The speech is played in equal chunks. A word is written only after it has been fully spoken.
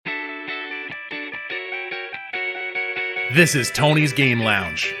This is Tony's Game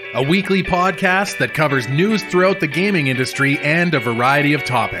Lounge, a weekly podcast that covers news throughout the gaming industry and a variety of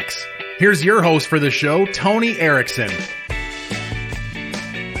topics. Here's your host for the show, Tony Erickson.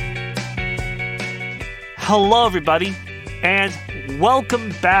 Hello, everybody, and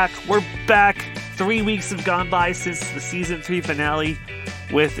welcome back. We're back. 3 weeks have gone by since the Season 3 finale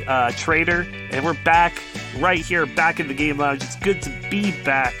with Trader, and we're back right here, back in the Game Lounge. It's good to be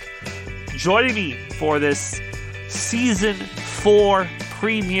back. Joining me for this Season 4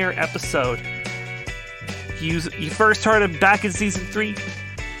 premiere episode. You first heard him back in Season 3.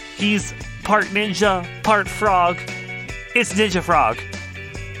 He's part ninja, part frog. It's NinjaFrog.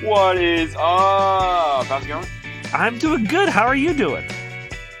 What is up? How's it going? I'm doing good. How are you doing?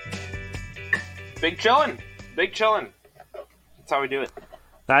 Big chillin'. Big chillin'. That's how we do it.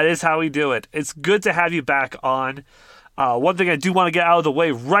 That is how we do it. It's good to have you back on. One thing I do want to get out of the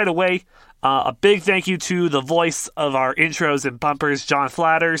way right away. A big thank you to the voice of our intros and bumpers, John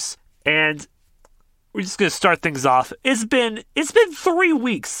Flatters. And we're just going to start things off. It's been 3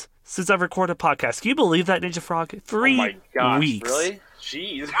 weeks since I've recorded a podcast. Can you believe that, NinjaFrog? 3 oh my gosh, weeks. Really?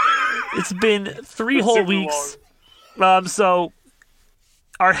 Jeez. It's been 3 whole weeks. So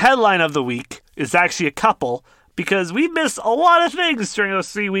our headline of the week is actually a couple, because we missed a lot of things during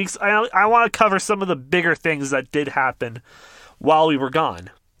those 3 weeks. I want to cover some of the bigger things that did happen while we were gone.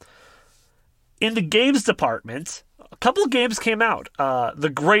 In the games department, a couple of games came out.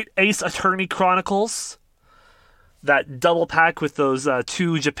 The Great Ace Attorney Chronicles, that double pack with those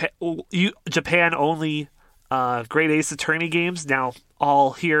two Japan-only Great Ace Attorney games, now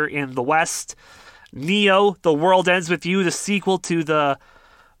all here in the West. Neo, The World Ends With You, the sequel to The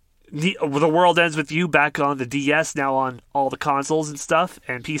World Ends With You, back on the DS, now on all the consoles and stuff,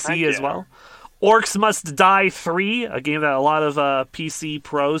 and PC as well. Orcs Must Die 3, a game that a lot of PC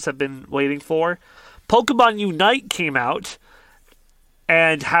pros have been waiting for. Pokemon Unite came out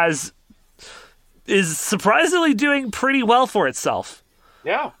and is surprisingly doing pretty well for itself.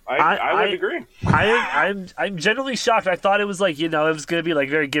 Yeah, I would agree. I'm genuinely shocked. I thought it was like, it was going to be like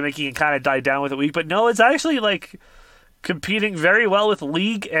very gimmicky and kind of die down with a week, but no, it's actually like competing very well with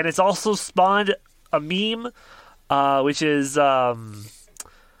League, and it's also spawned a meme, which is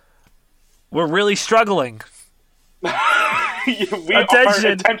we're really struggling.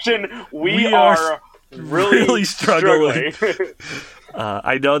 Attention, we are really struggling.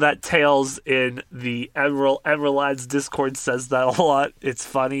 I know that Tails in the Emerald Lads Discord says that a lot. It's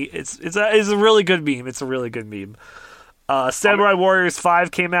funny. It's a really good meme. It's a really good meme. Samurai Warriors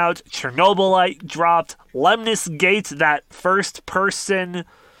 5 came out. Chernobylite dropped. Lemnis Gate, that first-person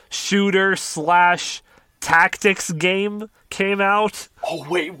shooter / tactics game, came out. Oh,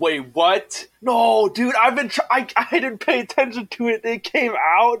 wait, what? No, dude, I didn't pay attention to it. It came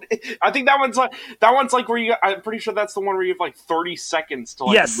out. I think that one's like where I'm pretty sure that's the one where you have like 30 seconds to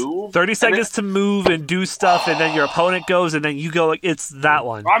move. 30 seconds to move and do stuff, and then your opponent goes, and then you go. It's that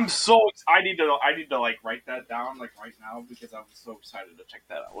one. I'm so I need to like write that down like right now, because I'm so excited to check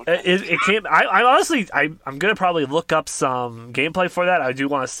that out. It came. I honestly, I'm gonna probably look up some gameplay for that. I do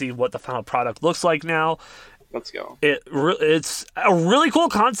want to see what the final product looks like now. Let's go. It's a really cool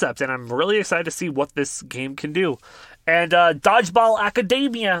concept, and I'm really excited to see what this game can do. And Dodgeball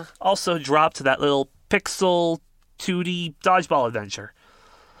Academia also dropped that little pixel 2D dodgeball adventure.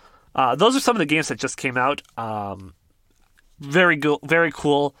 Those are some of the games that just came out. Very good, very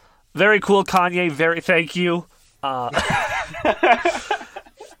cool, Kanye. Thank you.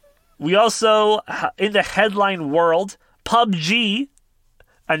 We also, in the headline world, PUBG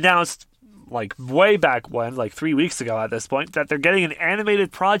announced, like way back when, like 3 weeks ago at this point, that they're getting an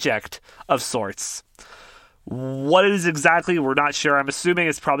animated project of sorts. What it is exactly, we're not sure. I'm assuming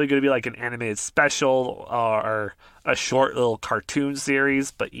it's probably going to be like an animated special or a short little cartoon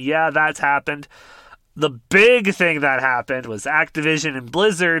series. But yeah, that's happened. The big thing that happened was Activision and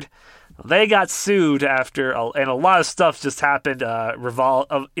Blizzard. They got sued after, and a lot of stuff just happened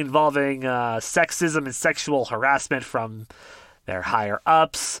involving sexism and sexual harassment from their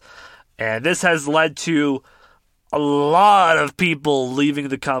higher-ups. And this has led to a lot of people leaving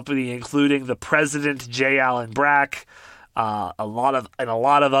the company, including the president, J. Allen Brack, a lot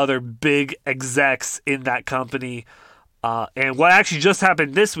of other big execs in that company. And what actually just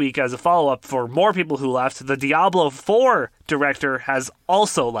happened this week, as a follow-up for more people who left, the Diablo 4 director has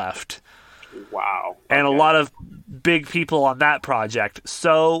also left. Wow. Okay. And a lot of big people on that project.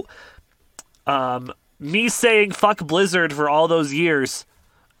 So, me saying fuck Blizzard for all those years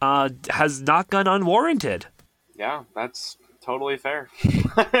has not gone unwarranted. Yeah, that's totally fair.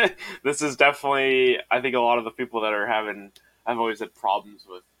 This is definitely, I think a lot of the people that are I've always had problems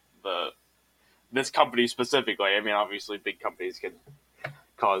with this company specifically. I mean, obviously, big companies can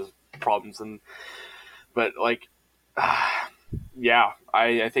cause problems, but like, yeah,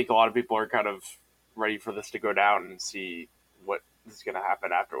 I think a lot of people are kind of ready for this to go down and see what is going to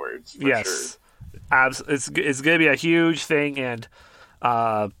happen afterwards. For yes, sure. It's going to be a huge thing, and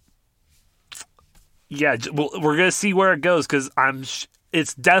yeah, we're going to see where it goes because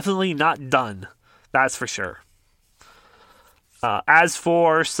it's definitely not done. That's for sure. As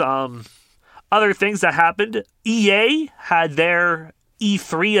for some other things that happened, EA had their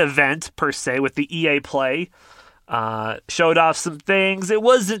E3 event, per se, with the EA Play. Showed off some things. It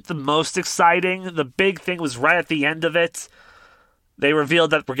wasn't the most exciting. The big thing was right at the end of it. They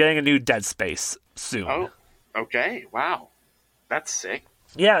revealed that we're getting a new Dead Space soon. Oh, okay. Wow. That's sick.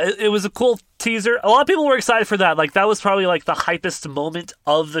 Yeah, it was a cool teaser. A lot of people were excited for that. Like, that was probably, like, the hypest moment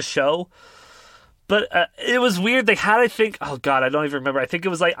of the show. But it was weird. They had, I think... Oh, God, I don't even remember. I think it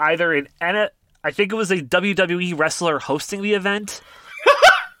was, like, either I think it was a WWE wrestler hosting the event.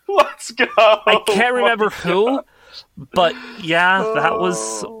 Let's go. I can't remember who, but yeah, that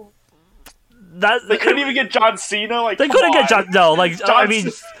was... That, they couldn't even get John Cena. Like, they couldn't get John. No, like John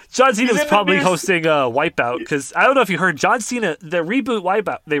Cena was probably news. hosting Wipeout, because I don't know if you heard John Cena. The reboot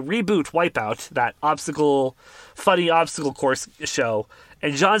Wipeout, that funny obstacle course show,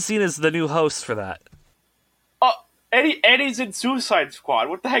 and John Cena's the new host for that. Eddie's in Suicide Squad.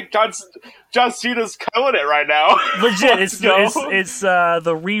 What the heck? John Cena's killing it right now. Legit, it's the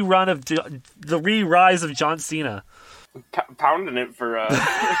rerun of the re-rise of John Cena. Pounding it for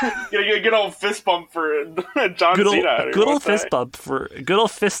good old fist bump for John Cena. Good old fist bump good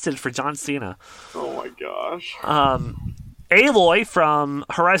old fisted for John Cena. Oh my gosh. Aloy from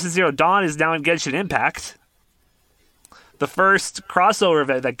Horizon Zero Dawn is now in Genshin Impact. The first crossover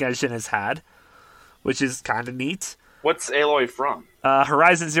event that Genshin has had, which is kind of neat. What's Aloy from?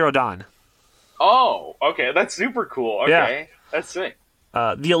 Horizon Zero Dawn. Oh, okay, that's super cool. Okay, yeah. That's sick.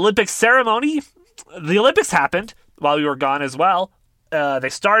 The Olympics ceremony. The Olympics happened while we were gone as well. They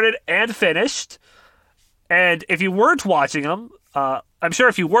started and finished. And if you weren't watching them, I'm sure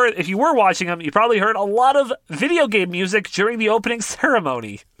if you were watching them, you probably heard a lot of video game music during the opening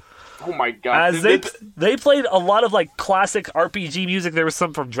ceremony. Oh my god! As they played a lot of like classic RPG music. There was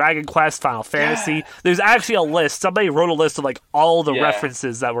some from Dragon Quest, Final Fantasy. Yeah. There's actually a list. Somebody wrote a list of like all the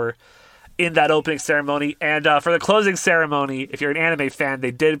references that were in that opening ceremony. And for the closing ceremony, if you're an anime fan,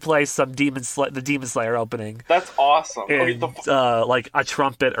 they did play some the Demon Slayer opening. That's awesome. And, like a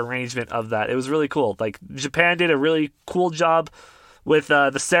trumpet arrangement of that. It was really cool. Like Japan did a really cool job with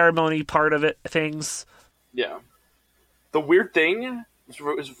the ceremony part of it. Things. Yeah. The weird thing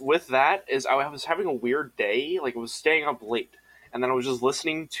with that is I was having a weird day. Like I was staying up late, and then I was just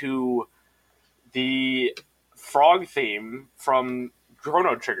listening to the frog theme from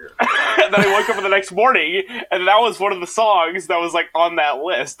Chrono Trigger. And then I woke up the next morning, and that was one of the songs that was like on that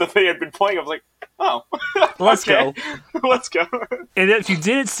list that they had been playing. I was like, oh, let's go. Let's go. And if you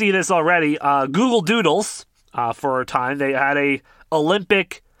didn't see this already, Google Doodles, for a time, they had a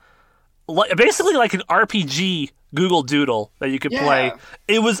Olympic, basically like an RPG Google Doodle that you could play.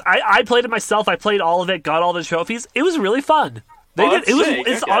 It was I played it myself. I played all of it, got all the trophies. It was really fun.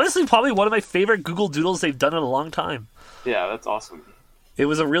 It's honestly probably one of my favorite Google Doodles they've done in a long time. Yeah, that's awesome. It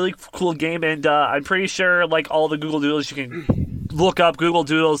was a really cool game, and I'm pretty sure, like all the Google Doodles, you can look up Google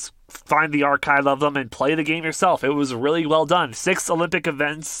Doodles, find the archive of them, and play the game yourself. It was really well done. 6 Olympic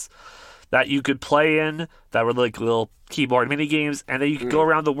events that you could play in that were like little keyboard mini games, and then you could go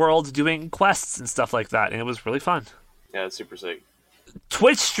around the world doing quests and stuff like that, and it was really fun. Yeah, it's super sick.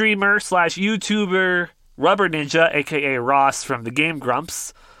 Twitch streamer / YouTuber Rubber Ninja, aka Ross from the Game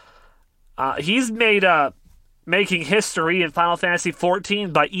Grumps, he's made making history in Final Fantasy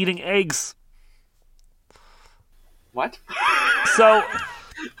XIV by eating eggs. What? So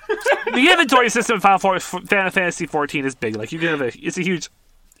the inventory system in Final Fantasy XIV is big. Like it's a huge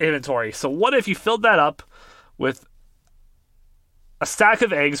inventory. So what if you filled that up with a stack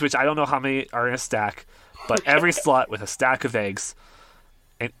of eggs, which I don't know how many are in a stack, but every slot with a stack of eggs,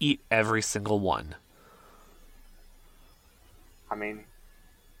 and eat every single one? I mean,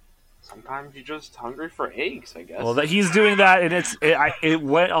 sometimes you're just hungry for eggs, I guess. Well, he's doing that, and it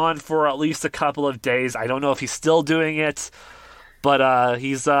went on for at least a couple of days. I don't know if he's still doing it, but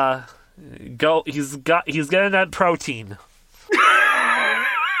he's getting that protein.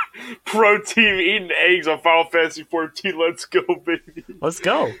 Protein eating eggs on Final Fantasy XIV. Let's go, baby. Let's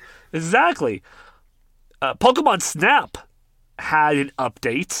go. Exactly. Pokemon Snap had an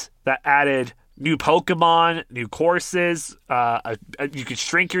update that added new Pokemon, new courses. You could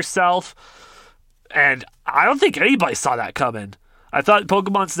shrink yourself, and I don't think anybody saw that coming. I thought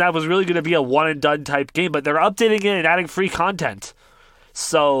Pokemon Snap was really going to be a one-and-done type game, but they're updating it and adding free content.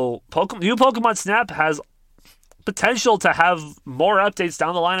 So new Pokemon Snap has potential to have more updates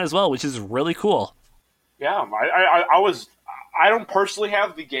down the line as well, which is really cool. Yeah, I don't personally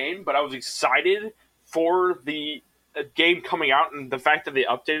have the game, but I was excited for the game coming out, and the fact that they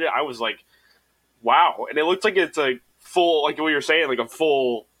updated it, I was like, wow. And it looks like it's a full, like what you're saying, like a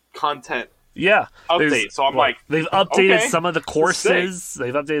full content update. So I'm like, they've updated some of the courses.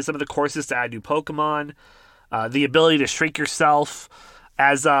 They've updated some of the courses to add new Pokemon. The ability to shrink yourself.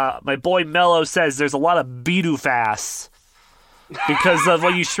 As my boy Mello says, there's a lot of Bidoof because of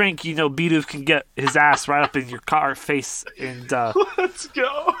when you shrink, Bidoof can get his ass right up in your car face. And let's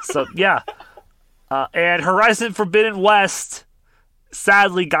go. So yeah, and Horizon Forbidden West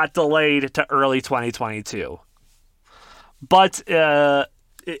sadly got delayed to early 2022. But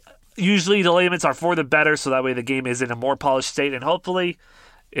usually delayments are for the better, so that way the game is in a more polished state, and hopefully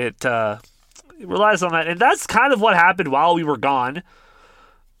it relies on that. And that's kind of what happened while we were gone.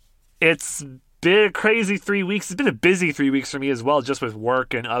 It's been a crazy 3 weeks. It's been a busy 3 weeks for me as well, just with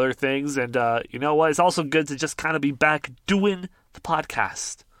work and other things. And you know what? It's also good to just kind of be back doing the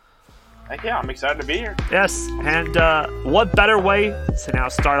podcast. Heck yeah, I'm excited to be here. Yes, and what better way to now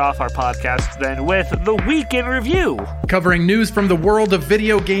start off our podcast than with the Week in Review? Covering news from the world of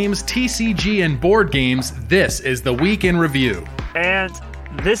video games, TCG, and board games, this is the Week in Review. And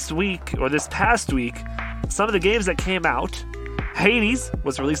this past week, some of the games that came out: Hades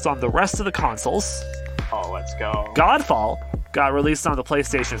was released on the rest of the consoles. Oh, let's go. Godfall got released on the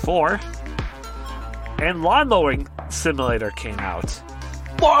PlayStation 4. And Lawn Mowing Simulator came out.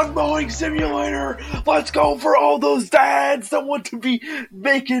 Lawn Mowing Simulator! Let's go for all those dads that want to be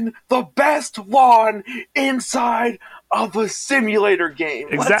making the best lawn inside of a simulator game.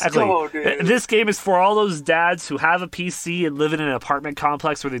 Exactly. Let's go, dude. This game is for all those dads who have a PC and live in an apartment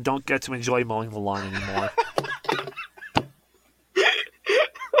complex where they don't get to enjoy mowing the lawn anymore.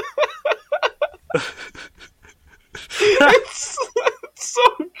 It's so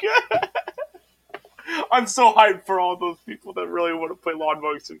good. I'm so hyped for all those people that really want to play Lawn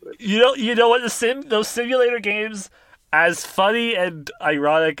Mowing Simulator. You know what? Those simulator games, as funny and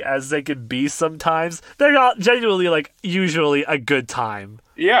ironic as they can be sometimes, they're not genuinely, usually a good time.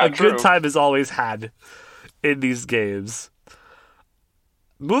 Yeah, good time is always had in these games.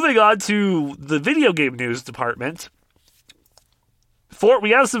 Moving on to the video game news department.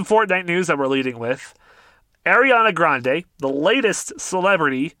 We have some Fortnite news that we're leading with. Ariana Grande, the latest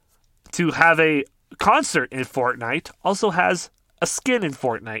celebrity to have a concert in Fortnite, also has a skin in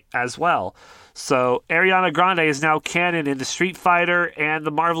Fortnite as well. So Ariana Grande is now canon in the Street Fighter and the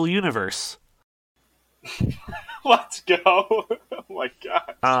Marvel Universe. Let's go. Oh my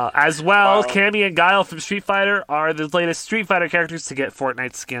god. As well, wow. Cammy and Guile from Street Fighter are the latest Street Fighter characters to get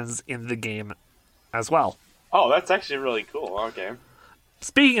Fortnite skins in the game as well. Oh, that's actually really cool. Okay.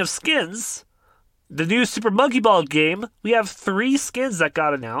 Speaking of skins, the new Super Monkey Ball game, we have 3 skins that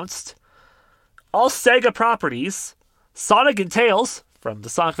got announced. All Sega properties: Sonic and Tails from the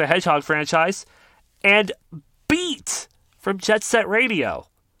Sonic the Hedgehog franchise, and Beat from Jet Set Radio.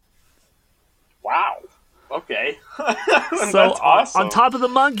 Wow. Okay. So that's awesome. on top of the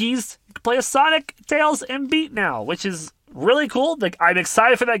monkeys, you can play a Sonic, Tails, and Beat now, which is really cool. I'm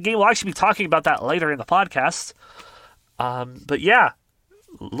excited for that game. We'll actually be talking about that later in the podcast. But yeah,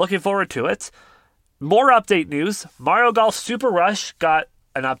 looking forward to it. More update news. Mario Golf Super Rush got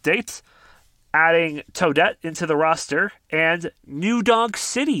an update, adding Toadette into the roster, and New Donk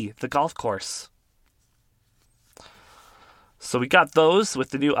City, the golf course. So we got those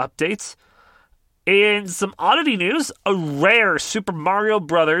with the new updates. In some oddity news, a rare Super Mario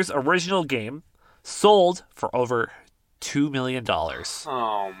Brothers original game sold for over $2 million.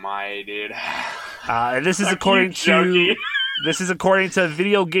 Oh my dude! And this is according to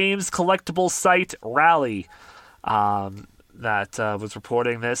video games collectible site Rally. That was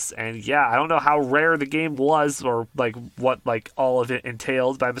reporting this, and yeah, I don't know how rare the game was or what all of it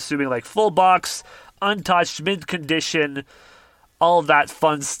entailed, but I'm assuming full box, untouched, mint condition, all of that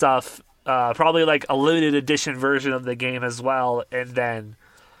fun stuff. Probably a limited edition version of the game as well, and then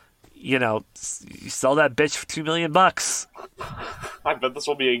you sell that bitch for $2 million. I bet this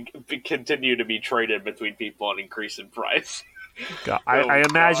will continue to be traded between people and increase in price. I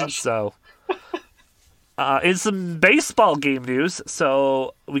imagine so. In some baseball game news,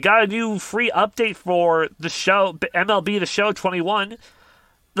 so we got a new free update for the show, MLB The Show 21.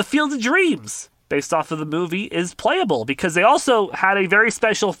 The Field of Dreams, based off of the movie, is playable because they also had a very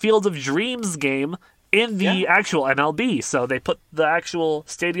special Field of Dreams game in the actual MLB. So they put the actual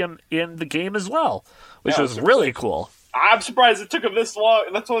stadium in the game as well, which was really cool. I'm surprised it took him this long.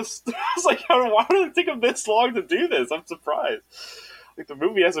 That's what I was like. Why did it take him this long to do this? I'm surprised. Like the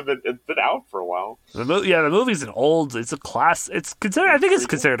movie hasn't been out for a while. The movie's an old. It's a class. It's considered. I think it's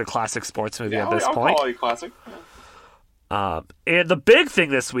considered a classic sports movie at this point. Call it a classic. And the big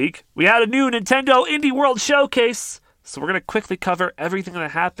thing this week, we had a new Nintendo Indie World Showcase. So we're gonna quickly cover everything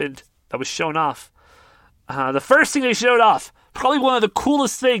that happened that was shown off. The first thing they showed off, probably one of the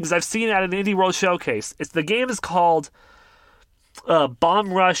coolest things I've seen at an Indie World Showcase. The game is called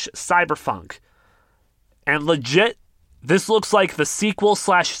Bomb Rush Cyberpunk. And legit, this looks like the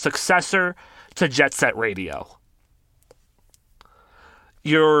sequel/successor to Jet Set Radio.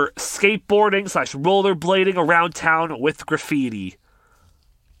 You're skateboarding/rollerblading around town with graffiti.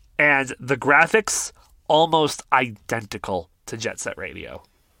 And the graphics, almost identical to Jet Set Radio.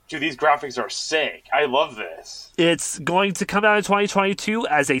 Dude, these graphics are sick. I love this. It's going to come out in 2022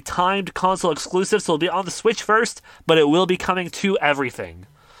 as a timed console exclusive, so it'll be on the Switch first, but it will be coming to everything.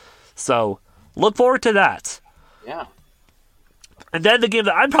 So, look forward to that. Yeah. And then the game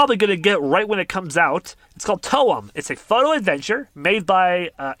that I'm probably going to get right when it comes out, it's called Toem. It's a photo adventure made by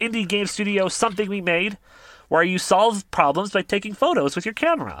indie game studio Something We Made, where you solve problems by taking photos with your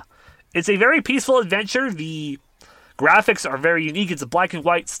camera. It's a very peaceful adventure. The graphics are very unique. It's a black and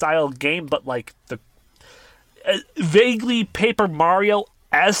white style game, but like the vaguely Paper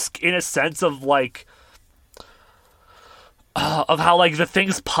Mario-esque in a sense of like of how like the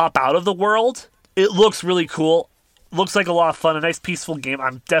things pop out of the world. It looks really cool. Looks like a lot of fun. A nice peaceful game.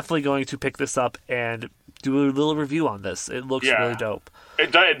 I'm definitely going to pick this up and do a little review on this. It looks really dope.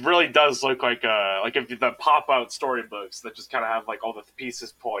 It really does look like if the pop-out storybooks that just kind of have like all the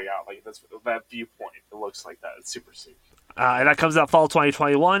pieces pulling out, like that viewpoint. It looks like that. It's super sick. And that comes out fall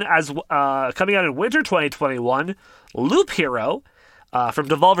 2021. As coming out in winter 2021, Loop Hero from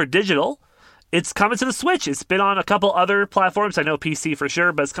Devolver Digital. It's coming to the Switch. It's been on a couple other platforms. I know PC for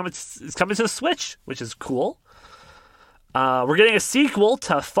sure, but it's coming to the Switch, which is cool. We're getting a sequel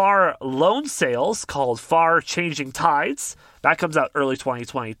to Far Lone Sails called Far Changing Tides. That comes out early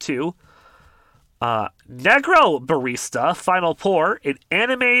 2022. Negro Barista Final Pour, an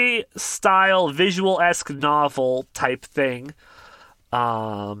anime-style visual-esque novel type thing,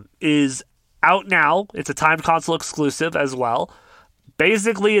 is out now. It's a timed console exclusive as well.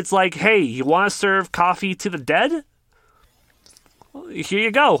 Basically, it's like, hey, you want to serve coffee to the dead? Well, here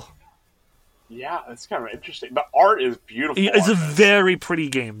you go. Yeah, it's kind of interesting. The art is beautiful. It's a very pretty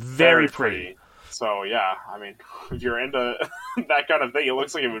game. Very pretty. So, yeah, I mean, if you're into that kind of thing, it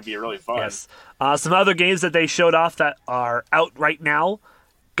looks like it would be really fun. Yes. Some other games that they showed off that are out right now.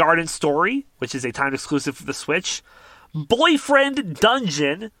 Garden Story, which is a timed exclusive for the Switch. Boyfriend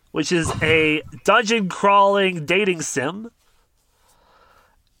Dungeon, which is a dungeon-crawling dating sim.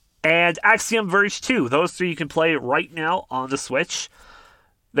 And Axiom Verge 2. Those three you can play right now on the Switch.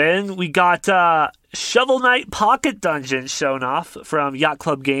 Then we got Shovel Knight Pocket Dungeon shown off from Yacht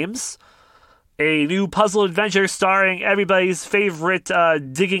Club Games. A new puzzle adventure starring everybody's favorite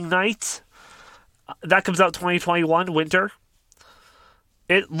Digging Knight. That comes out 2021, winter.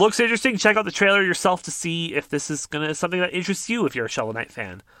 It looks interesting. Check out the trailer yourself to see if this is something that interests you if you're a Shovel Knight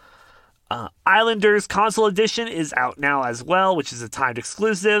fan. Islanders Console Edition is out now as well, which is a timed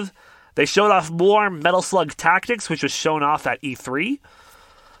exclusive. They showed off more Metal Slug Tactics, which was shown off at E3.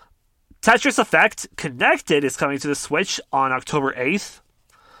 Tetris Effect Connected is coming to the Switch on October 8th.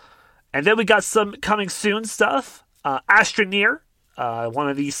 And then we got some coming soon stuff. Astroneer, one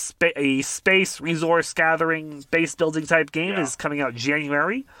of these a space resource gathering, base building type game is coming out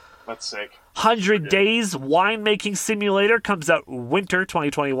January. That's sick. 100 Days Winemaking Simulator comes out winter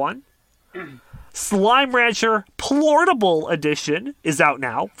 2021. Slime Rancher Portable Edition is out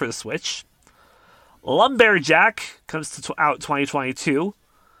now for the Switch. Lumberjack comes out 2022.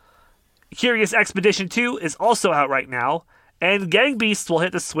 Curious Expedition 2 is also out right now, and Gang Beasts will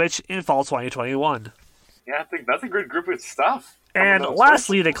hit the Switch in fall 2021. Yeah, I think that's a good group of stuff. And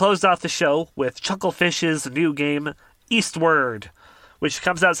lastly, they closed off the show with Chucklefish's new game, Eastward, which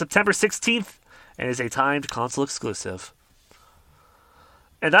comes out September 16th and is a timed console exclusive.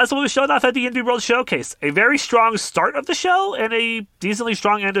 And that's what was shown off at the Indie World Showcase. A very strong start of the show and a decently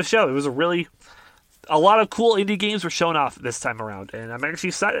strong end of show. It was a lot of cool indie games were shown off this time around, and I'm actually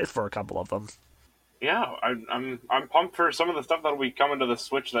excited for a couple of them. Yeah, I'm pumped for some of the stuff that'll be coming to the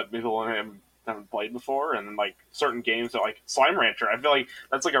Switch that people haven't played before, and like certain games that like Slime Rancher. I feel like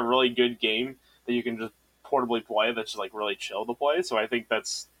that's like a really good game that you can just portably play. That's just like really chill to play. So I think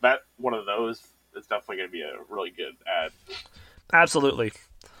that one of those is definitely going to be a really good ad. Absolutely.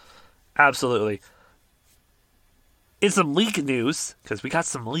 In some leak news, because we got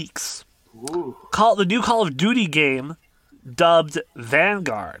some leaks. Ooh. The new Call of Duty game dubbed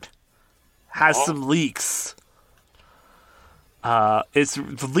Vanguard, has some leaks.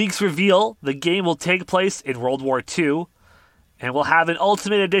 The leaks reveal the game will take place in World War II and will have an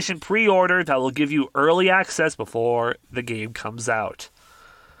Ultimate Edition pre-order that will give you early access before the game comes out.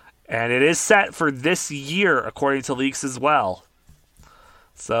 And it is set for this year, according to leaks as well.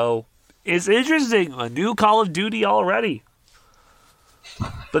 So, it's interesting. A new Call of Duty already.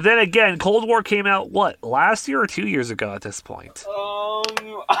 But then again, Cold War came out, last year or 2 years ago at this point?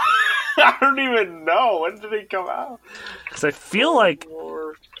 I don't even know. When did it come out? Because I feel like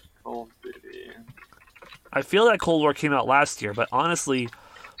Cold Duty. I feel that Cold War came out last year, but honestly,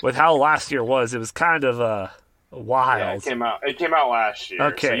 with how last year was, it was kind of wild. Yeah, it came out last year.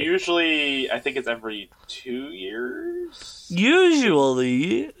 Okay. So usually, I think it's every 2 years.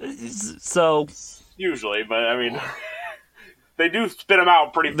 Usually, but I mean, they do spit them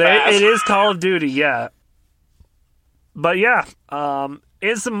out pretty fast. It is Call of Duty, yeah. But yeah,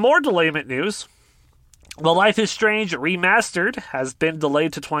 in some more delayment news, The Life is Strange Remastered has been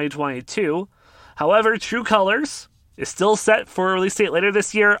delayed to 2022. However, True Colors is still set for a release date later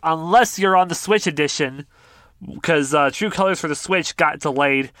this year, unless you're on the Switch edition, because True Colors for the Switch got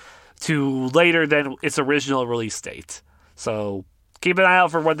delayed to later than its original release date. So keep an eye out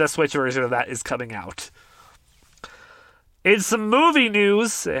for when the Switch version of that is coming out. In some movie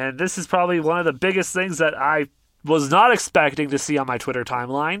news, and this is probably one of the biggest things that I was not expecting to see on my Twitter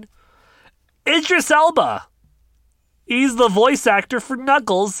timeline, Idris Elba. He's the voice actor for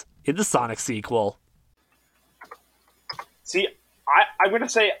Knuckles in the Sonic sequel. See, I'm going to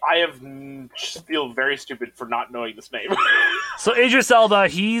say I feel very stupid for not knowing this name. So Idris Elba,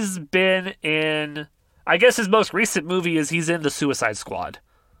 he's been in, I guess his most recent movie is he's in the Suicide Squad.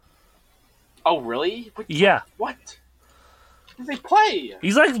 Oh, really? Yeah. What? What do they play?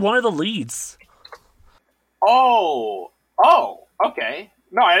 He's like one of the leads. Oh, okay.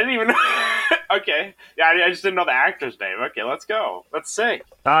 No, I didn't even. Okay, yeah, I just didn't know the actor's name. Okay, let's go. Let's see.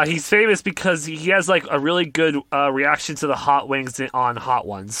 He's famous because he has like a really good reaction to the hot wings on Hot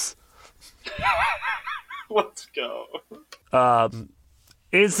Ones. Let's go.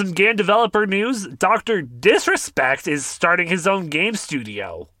 In some game developer news, Dr. Disrespect is starting his own game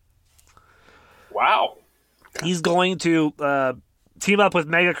studio. Wow. He's going to team up with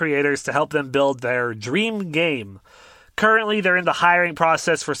mega creators to help them build their dream game. Currently, they're in the hiring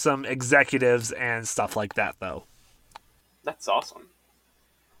process for some executives and stuff like that, though. That's awesome.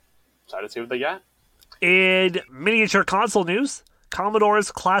 Excited to see what they got. In miniature console news,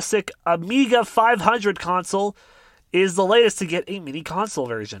 Commodore's classic Amiga 500 console is the latest to get a mini console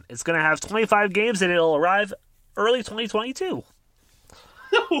version. It's going to have 25 games and it'll arrive early 2022.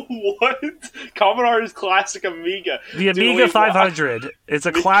 What? Commodore's classic Amiga. The Amiga 500. It's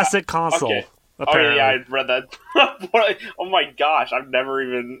a classic console. Okay. Apparently. Oh, yeah, I read that. Oh my gosh, I've never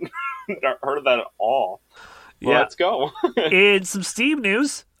even heard of that at all. Well, let's go. In some Steam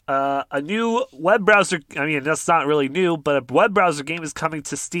news, a new web browser, I mean, that's not really new, but a web browser game is coming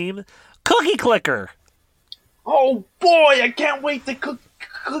to Steam. Cookie Clicker. Oh boy, I can't wait to cook.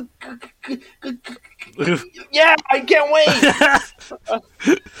 Yeah, I can't wait.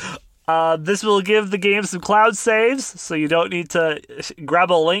 This will give the game some cloud saves, so you don't need to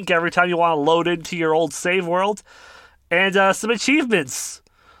grab a link every time you want to load into your old save world, and some achievements.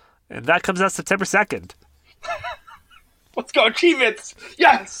 And that comes out September 2nd. Let's go, achievements!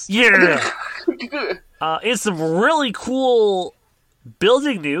 Yes! Yeah! In some really cool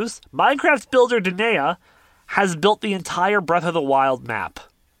building news, Minecraft builder Danae has built the entire Breath of the Wild map.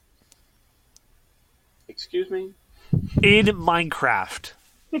 Excuse me? In Minecraft.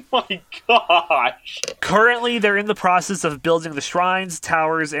 Oh my gosh. Currently, they're in the process of building the shrines,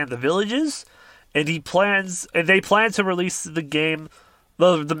 towers, and the villages, and they plan to release the game,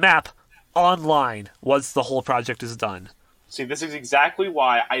 the map, online once the whole project is done. See, this is exactly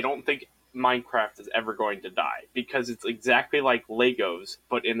why I don't think Minecraft is ever going to die, because it's exactly like Legos,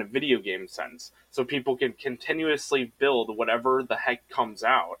 but in a video game sense. So people can continuously build whatever the heck comes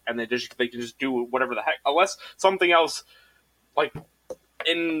out, and they can just do whatever the heck, unless something else, like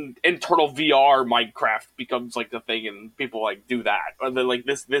in internal VR, Minecraft becomes like the thing, and people like do that. Or like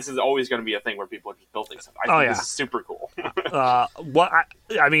this is always going to be a thing where people are just building stuff. I think this is super cool. I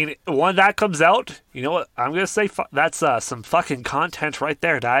mean, when that comes out, you know what? I'm going to say that's some fucking content right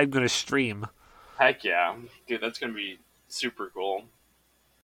there that I'm going to stream. Heck yeah. Dude, that's going to be super cool.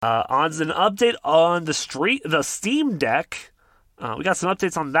 On an update on the Steam Deck, we got some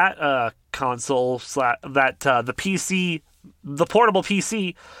updates on that console, the PC, the portable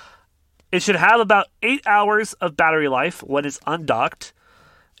PC. It should have about 8 hours of battery life when it's undocked.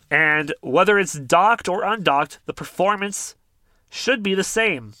 And whether it's docked or undocked, the performance should be the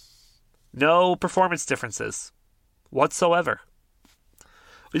same. No performance differences whatsoever,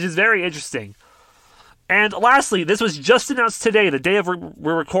 which is very interesting. And lastly, this was just announced today, the day of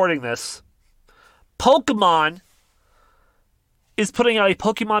we're recording this. Pokemon is putting out a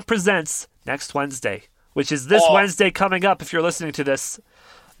Pokemon Presents next Wednesday, which is this Wednesday coming up if you're listening to this,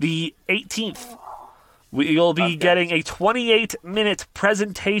 the 18th. You'll be getting a 28-minute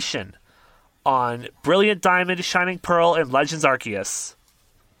presentation on Brilliant Diamond, Shining Pearl, and Legends Arceus.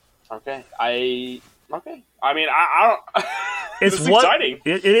 Okay. I mean, I don't... It's exciting.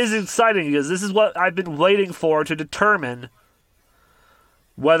 It is exciting because this is what I've been waiting for to determine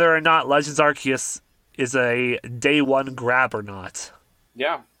whether or not Legends Arceus is a day one grab or not.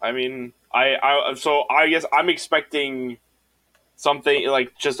 Yeah. I mean, so I guess I'm expecting something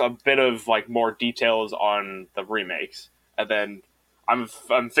like just a bit of like more details on the remakes, and then I'm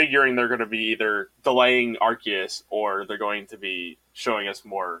figuring they're going to be either delaying Arceus or they're going to be showing us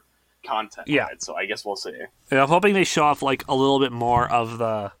more content. Yeah. On it, so I guess we'll see. Yeah, I'm hoping they show off like a little bit more of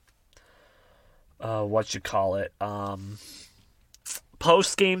the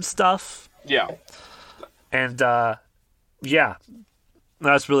post game stuff. Yeah. And yeah.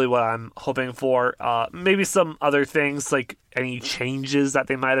 That's really what I'm hoping for. Maybe some other things, like any changes that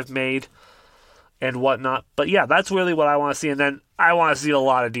they might have made and whatnot. But yeah, that's really what I want to see. And then I want to see a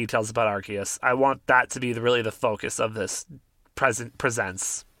lot of details about Arceus. I want that to be really the focus of this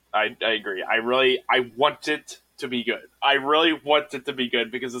presents. I agree. I want it to be good. I really want it to be good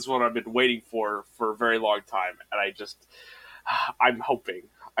because it's what I've been waiting for a very long time. And I'm hoping.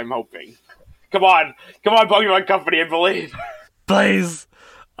 Come on, Pokemon Company, I believe. Please.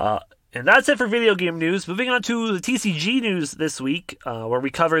 And that's it for video game news. Moving on to the TCG news this week, where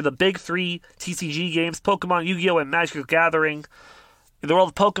we cover the big three TCG games, Pokemon, Yu-Gi-Oh!, and Magic the Gathering. In the world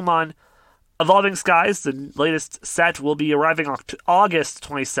of Pokemon, Evolving Skies, the latest set, will be arriving on August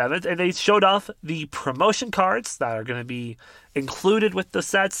 27th, and they showed off the promotion cards that are going to be included with the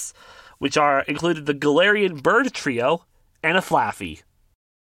sets, which included the Galarian Bird Trio and a Flaffy.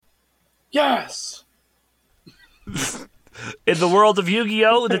 Yes! In the world of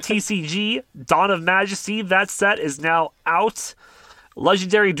Yu-Gi-Oh!, the TCG, Dawn of Majesty, that set is now out.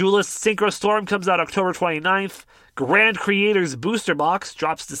 Legendary Duelist Synchro Storm comes out October 29th. Grand Creators Booster Box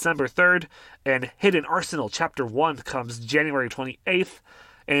drops December 3rd. And Hidden Arsenal Chapter 1 comes January 28th.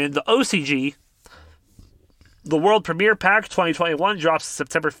 And the OCG, the World Premiere Pack 2021, drops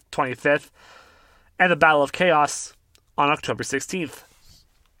September 25th. And the Battle of Chaos on October 16th.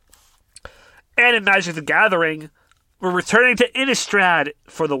 And in Magic the Gathering, we're returning to Innistrad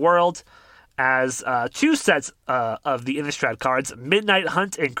for the world as two sets of the Innistrad cards, Midnight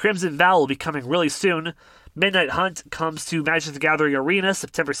Hunt and Crimson Vow, will be coming really soon. Midnight Hunt comes to Magic the Gathering Arena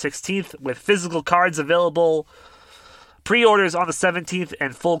September 16th with physical cards available, pre-orders on the 17th,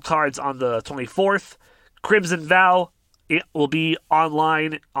 and full cards on the 24th. Crimson Vow, it will be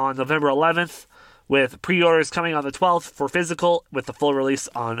online on November 11th with pre-orders coming on the 12th for physical, with the full release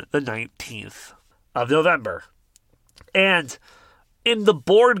on the 19th of November. And in the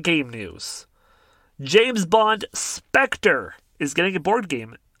board game news, James Bond Spectre is getting a board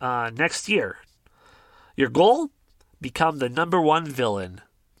game next year. Your goal? Become the number one villain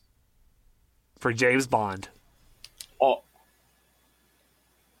for James Bond. Oh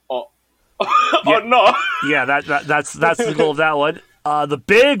Yeah. No! Yeah, that's the goal of that one. The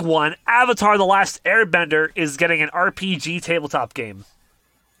big one, Avatar: The Last Airbender, is getting an RPG tabletop game.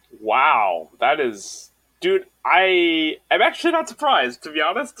 Wow, that is... Dude, I am actually not surprised, to be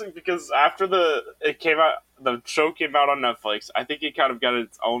honest, because after the show came out on Netflix, I think it kind of got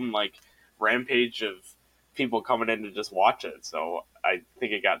its own, like, rampage of people coming in to just watch it, so I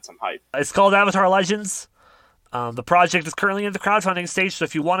think it got some hype. It's called Avatar Legends. The project is currently in the crowdfunding stage, so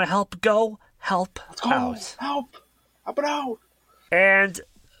if you want to help, go help out. Help it out! And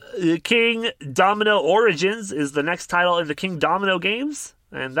King Domino Origins is the next title in the King Domino games.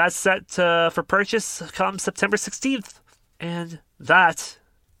 And that's set for purchase come September 16th. And that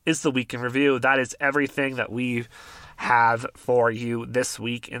is the week in review. That is everything that we have for you this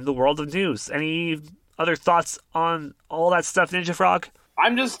week in the world of news. Any other thoughts on all that stuff, NinjaFrog?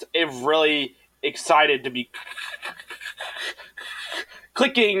 I'm just really excited to be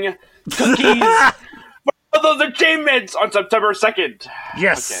clicking cookies for those achievements on September 2nd.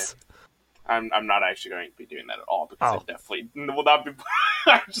 Yes. Okay. I'm not actually going to be doing that at all because I definitely will not be.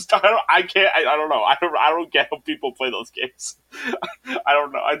 I don't know. I don't get how people play those games. I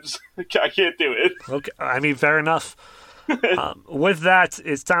don't know. I can't do it. Okay, I mean, fair enough. With that,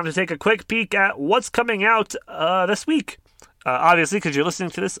 it's time to take a quick peek at what's coming out this week obviously, because you're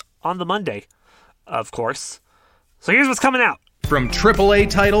listening to this on the Monday, of course. So here's what's coming out. From AAA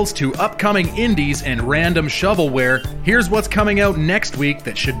titles to upcoming indies and random shovelware, here's what's coming out next week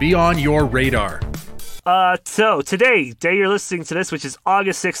that should be on your radar. So today, day you're listening to this, which is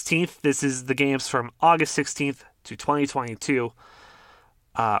August 16th, this is the games from August 16th to 2022.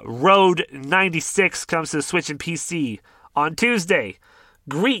 Road 96 comes to the Switch and PC. On Tuesday,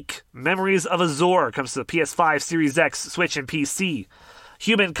 Greek Memories of Azor comes to the PS5, Series X, Switch, and PC.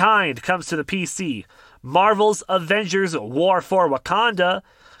 Humankind comes to the PC. Marvel's Avengers War for Wakanda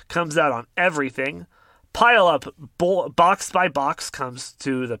comes out on everything. Pile Up Box by Box comes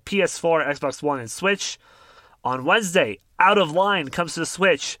to the PS4, Xbox One, and Switch. On Wednesday, Out of Line comes to the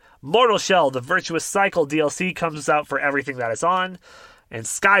Switch. Mortal Shell, the Virtuous Cycle DLC comes out for everything that is on. And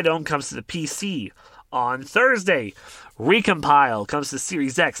Skydome comes to the PC. On Thursday, Recompile comes to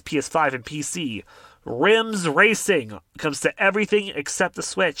Series X, PS5, and PC. Rims Racing comes to everything except the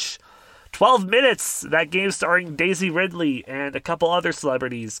Switch. 12 Minutes, that game starring Daisy Ridley and a couple other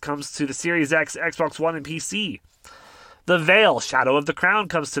celebrities, comes to the Series X, Xbox One, and PC. The Veil, Shadow of the Crown,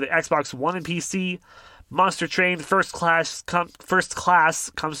 comes to the Xbox One and PC. Monster Train First Class comes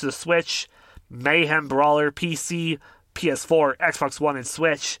to the Switch. Mayhem Brawler, PC, PS4, Xbox One, and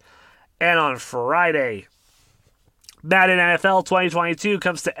Switch. And on Friday, Madden NFL 2022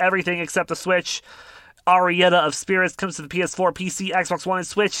 comes to everything except the Switch. Arietta of Spirits comes to the PS4, PC, Xbox One, and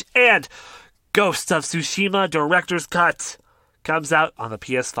Switch. And Ghost of Tsushima Director's Cut comes out on the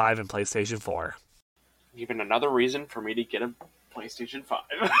PS5 and PlayStation 4. Even another reason for me to get a PlayStation 5.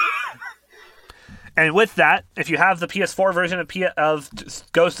 And with that, if you have the PS4 version of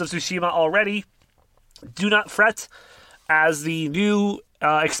Ghost of Tsushima already, do not fret, as the new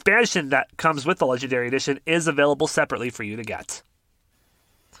expansion that comes with the Legendary Edition is available separately for you to get.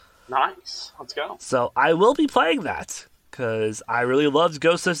 Nice. Let's go. So I will be playing that, because I really loved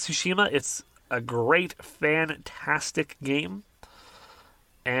Ghost of Tsushima. It's a great, fantastic game.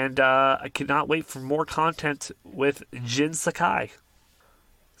 And I cannot wait for more content with Jin Sakai.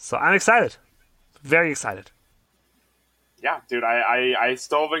 So I'm excited. Very excited. Yeah, dude, I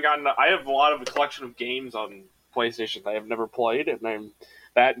still haven't gotten... I have a lot of a collection of games on PlayStation that I have never played, and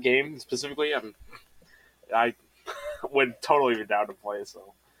that game specifically, I would totally be down to play,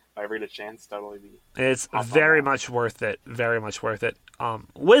 so if I ever get a chance, totally be... It's very much worth it. Very much worth it.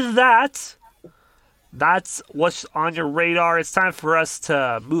 With that, that's what's on your radar. It's time for us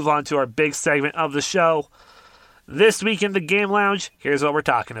to move on to our big segment of the show. This week in the Game Lounge, here's what we're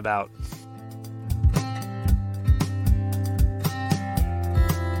talking about.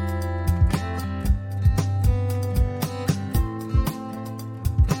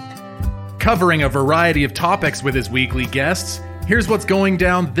 Covering a variety of topics with his weekly guests, here's what's going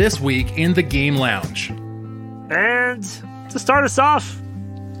down this week in the Game Lounge. And to start us off,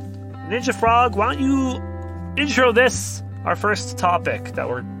 NinjaFrog, why don't you intro this, our first topic that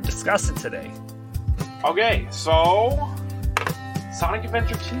we're discussing today? Okay, so Sonic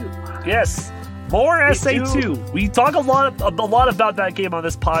Adventure 2. Yes, more SA2. We talk a lot about that game on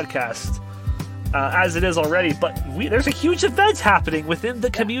this podcast, as it is already, but there's a huge event happening within the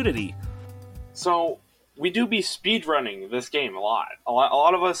community. So, we do be speedrunning this game a lot. A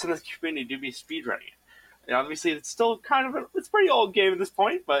lot of us in this community do be speedrunning it. And obviously, it's still it's a pretty old game at this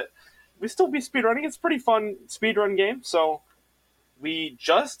point, but we still be speedrunning. It's a pretty fun speedrun game. So, we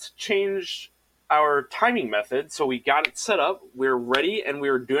just changed our timing method, so we got it set up. We're ready, and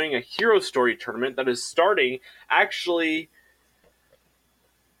we're doing a Hero Story tournament that is starting, actually,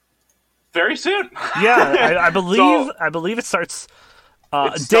 very soon. Yeah, I believe it starts...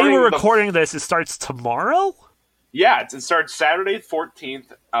 day we're recording this, it starts tomorrow? Yeah, it starts Saturday 14th.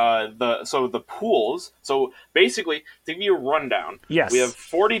 The pools. So basically, to give you a rundown, yes, we have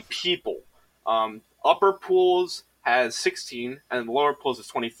 40 people. Upper pools has 16, and the lower pools has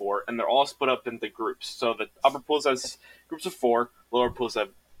 24, and they're all split up into groups. So the upper pools has groups of 4, lower pools have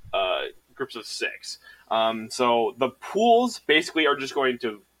groups of 6. So the pools basically are just going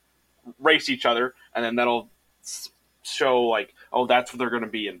to race each other, and then that'll show like, oh, that's what they're going to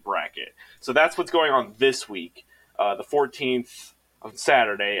be in bracket. So that's what's going on this week, the 14th on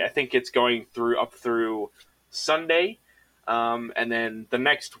Saturday. I think it's going up through Sunday, and then the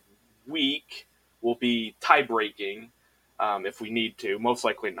next week will be tie-breaking if we need to. Most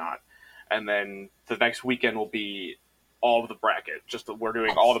likely not. And then the next weekend will be all of the bracket. We're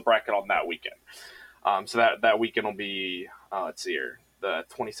doing all the bracket on that weekend. So that weekend will be, let's see here, the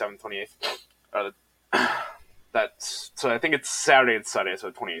 27th, 28th. So I think it's Saturday and Sunday,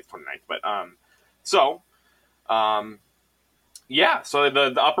 so 28th, 29th. But so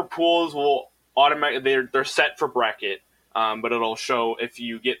the upper pools will automatically they're set for bracket, but it'll show if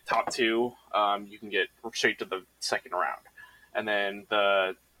you get top 2, you can get straight to the second round. And then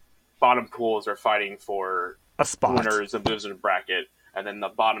the bottom pools are fighting for a spot. Winners of the bracket, and then the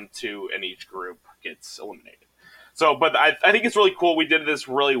bottom 2 in each group gets eliminated. So, but I think it's really cool. We did this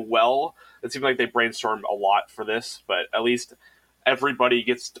really well. It seemed like they brainstormed a lot for this, but at least everybody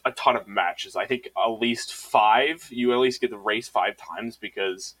gets a ton of matches. I think at least 5. You at least get to race 5 times,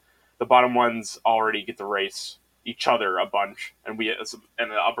 because the bottom ones already get to race each other a bunch, and the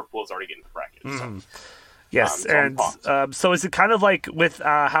upper pools already get in the bracket. So. Yes, so is it kind of like with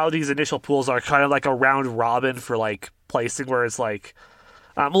how these initial pools are kind of like a round robin for like placing, where it's like,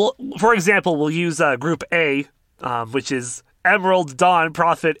 well, for example, we'll use Group A, which is Emerald, Dawn,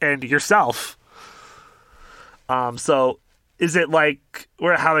 Prophet, and yourself. So is it like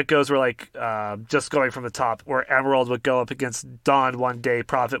how it goes? Where like just going from the top, where Emerald would go up against Dawn one day,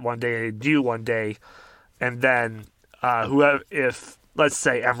 Prophet one day, and you one day, and then whoever, if let's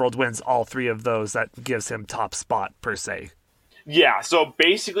say Emerald wins all 3 of those, that gives him top spot per se. Yeah. So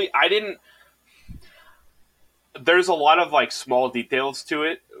basically, there's a lot of like small details to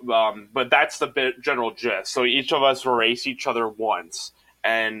it, but that's the general gist. So each of us will race each other once,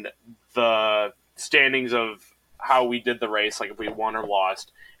 and the standings of how we did the race, like if we won or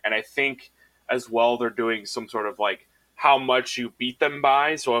lost, and I think as well they're doing some sort of like how much you beat them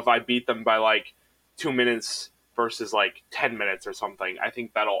by. So if I beat them by like 2 minutes versus like 10 minutes or something, I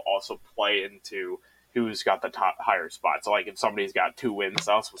think that'll also play into who's got the higher spot. So like if somebody's got 2 wins,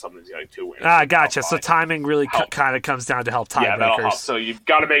 also somebody's got like 2 wins. Gotcha. So timing really kind of comes down to help tiebreakers. Yeah, that'll help. So you've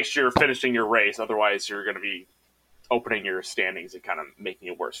got to make sure you're finishing your race, otherwise you're going to be opening your standings and kind of making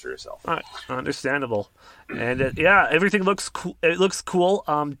it worse for yourself. Understandable. And everything looks cool. It looks cool.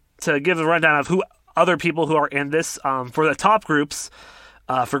 To give a rundown of who other people who are in this, for the top groups,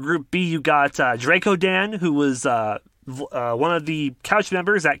 for Group B, you got Draco Dan, who was one of the couch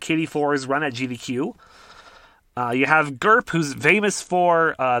members at KD4's run at GDQ. You have Gerp, who's famous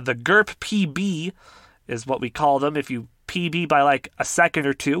for the Gerp PB, is what we call them. If you PB by like a second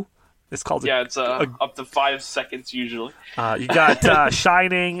or 2, it's called. Yeah, it's up to 5 seconds usually. You got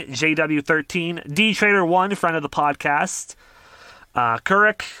Shining, JW13, D Trader 1, friend of the podcast,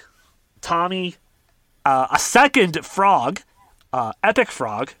 Kurik, Tommy, a second Frog, Epic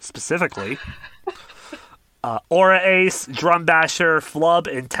Frog specifically, Aura Ace, Drum Basher, Flub,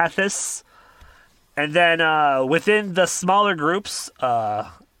 and Tethys. And then within the smaller groups,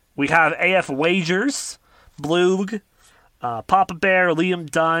 we have AF Wagers, Bloog, Papa Bear, Liam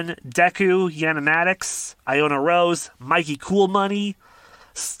Dunn, Deku, Yanimatics, Iona Rose, Mikey Cool Money,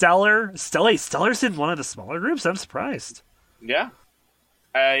 Stellar. Stellar's in one of the smaller groups? I'm surprised. Yeah.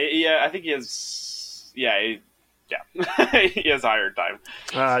 I think he has... Yeah. He has higher time.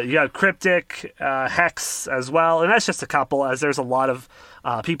 You got Cryptic, Hex as well, and that's just a couple, as there's a lot of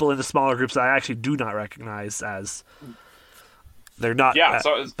people in the smaller groups that I actually do not recognize as... They're not,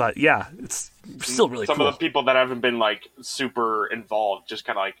 but yeah, it's still really cool. Some of the people that haven't been like super involved just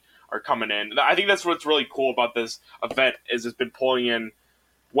kind of like are coming in. I think that's what's really cool about this event is it's been pulling in.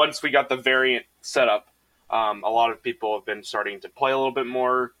 Once we got the variant set up, a lot of people have been starting to play a little bit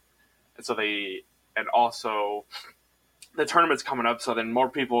more, and also the tournament's coming up, so then more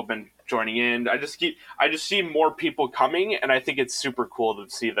people have been joining in. I just see more people coming, and I think it's super cool to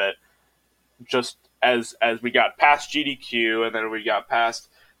see that. Just as we got past GDQ and then we got past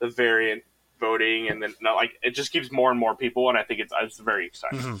the variant voting, and then it just keeps more and more people, and I think it's very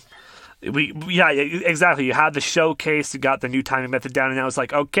exciting. Mm-hmm. Exactly. You had the showcase, you got the new timing method down, and now it's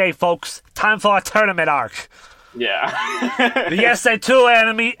like, okay, folks, time for a tournament arc. Yeah. The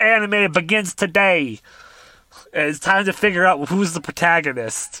SA2 anime begins today. It's time to figure out who's the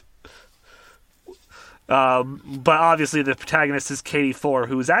protagonist. But obviously the protagonist is KD4,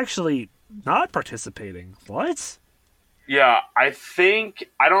 who is actually not participating. What? Yeah, I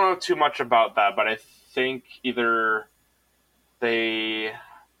don't know too much about that, but I think either so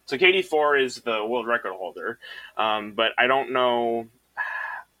KD4 is the world record holder, but I don't know.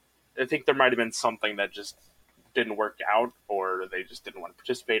 I think there might have been something that just didn't work out, or they just didn't want to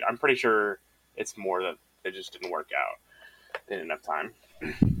participate. I'm pretty sure it's more that it just didn't work out. They didn't have time.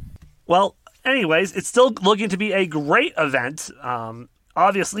 Well, anyways, it's still looking to be a great event.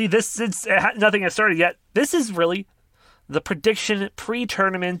 Obviously, since nothing has started yet, this is really the prediction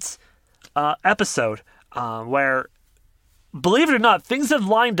pre-tournament episode, where, believe it or not, things have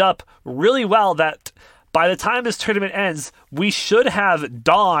lined up really well that by the time this tournament ends, we should have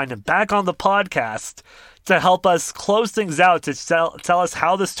Dawn back on the podcast to help us close things out, to tell us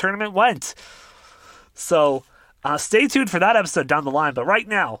how this tournament went. So stay tuned for that episode down the line. But right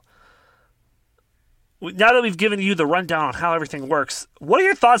now, now that we've given you the rundown on how everything works, what are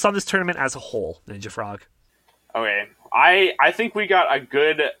your thoughts on this tournament as a whole, NinjaFrog? Okay, I think we got a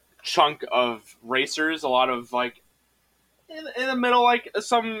good chunk of racers, a lot of like in the middle, like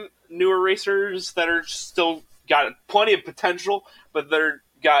some newer racers that are still got plenty of potential, but they're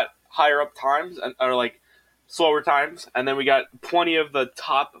got higher up times and or like slower times, and then we got plenty of the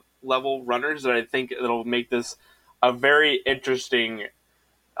top level runners that I think it'll make this a very interesting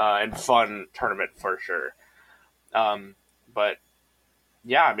and fun tournament for sure. But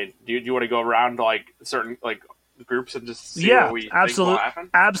yeah, I mean, do you want to go around to like certain like groups and just see what we think will happen?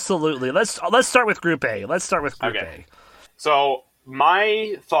 Absolutely. Let's start with Group A. A. So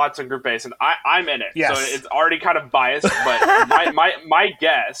my thoughts on Group A, and I'm in it, yes. So it's already kind of biased. But my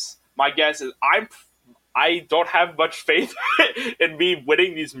guess is I don't have much faith in me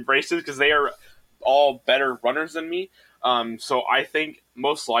winning these races because they are all better runners than me. So I think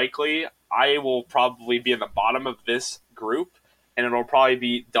most likely I will probably be in the bottom of this group, and it'll probably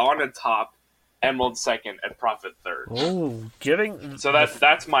be Dawn at top, Emerald second, and Prophet third. Oh, so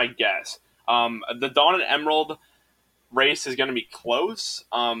that's my guess. The Dawn and Emerald race is going to be close,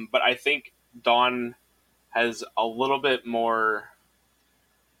 but I think Dawn has a little bit more.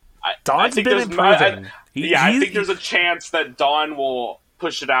 Dawn's been improving. I think there's a chance that Dawn will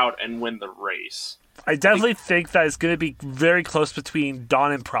push it out and win the race. I definitely think that it's going to be very close between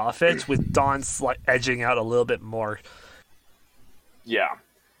Dawn and Prophet, with Dawn edging out a little bit more. Yeah.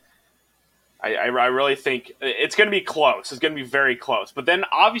 I really think it's going to be close. It's going to be very close. But then,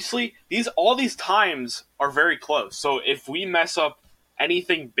 obviously, all these times are very close. So if we mess up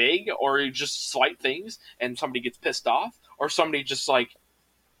anything big or just slight things and somebody gets pissed off or somebody just, like,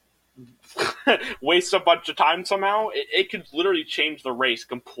 wastes a bunch of time somehow, it could literally change the race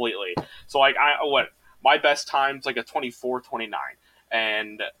completely. So, like, my best time's, like, a 24:29.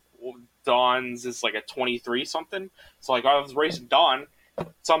 And Dawn's is, like, a 23-something. So, like, I was racing Dawn,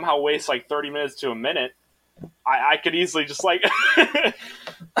 somehow waste like 30 minutes to a minute, I could easily just like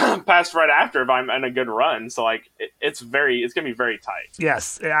pass right after if I'm in a good run. So like it's gonna be very tight.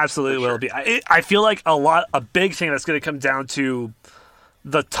 Yes, it absolutely will be. I feel like a big thing that's going to come down to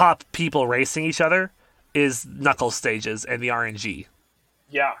the top people racing each other is knuckle stages and the RNG.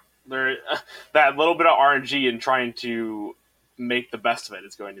 Yeah, that little bit of RNG and trying to make the best of it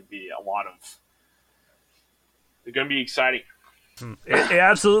is going to be it's going to be exciting. It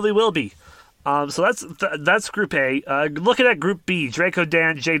absolutely will be. So that's Group A. Looking at Group B, Draco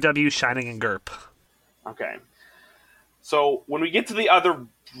Dan, JW, Shining, and Gerp. Okay. So when we get to the other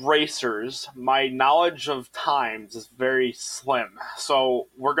racers, my knowledge of times is very slim. So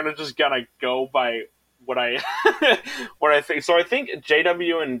we're just gonna go by what I what I think. So I think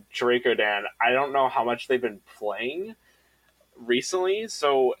JW and Draco Dan, I don't know how much they've been playing recently.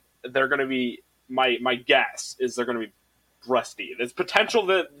 So they're gonna be my guess is they're gonna be rusty. There's potential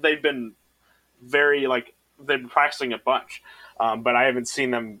that they've been they've been practicing a bunch, but I haven't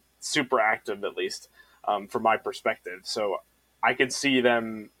seen them super active, at least from my perspective. So I could see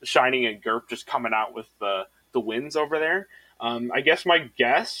them Shining and Gerp just coming out with the wins over there. I guess my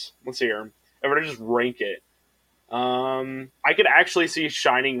guess, let's see here, if I just rank it, I could actually see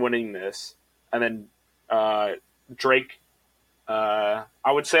Shining winning this, and then Drake, I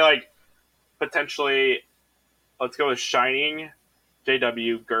would say like potentially. Let's go with Shining,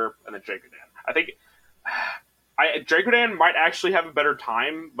 JW, Gerp, and then Draco Dan. I think Draco Dan might actually have a better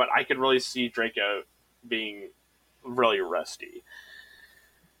time, but I could really see Draco being really rusty.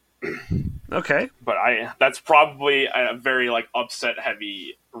 Okay. But that's probably a very like upset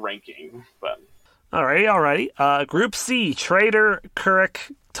heavy ranking. But Alrighty. Group C, Trader,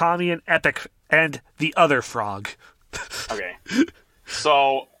 Kurik, Tommy, and Epic, and the other frog. Okay.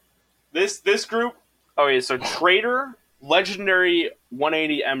 So this group. Okay, so Trader, legendary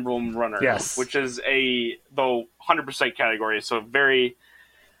 180 emblem runner, yes, which is a 100% category, so very,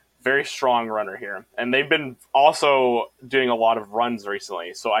 very strong runner here, and they've been also doing a lot of runs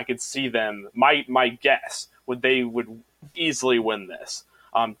recently. So I could see them. My guess they would easily win this.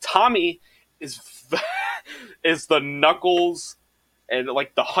 Tommy is the Knuckles and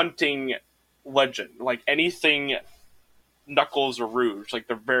like the hunting legend, like anything Knuckles or Rouge, like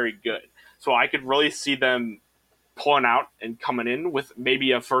they're very good. So I could really see them pulling out and coming in with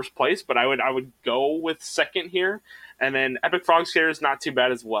maybe a first place, but I would go with second here. And then Epic Frog Skater is not too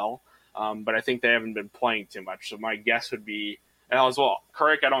bad as well, but I think they haven't been playing too much. So my guess would be, and as well,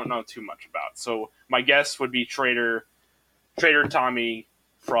 Kurik I don't know too much about. So my guess would be Trader, Tommy,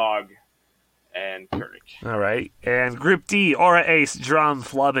 Frog, and Kurik. All right. And Group D, Aura Ace, Drum,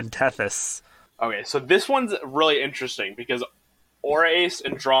 Flub, and Tethys. Okay, so this one's really interesting because Aura Ace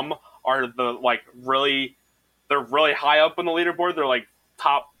and Drum are the they're really high up on the leaderboard. They're like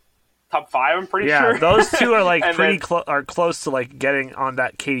top 5. I'm pretty sure. Yeah, those two are like pretty close to like getting on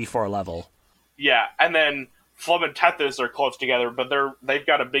that KD4 level. Yeah, and then Flub and Tethys are close together, but they've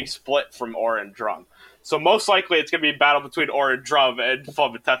got a big split from Aura and Drum. So most likely it's going to be a battle between Aura and Drum and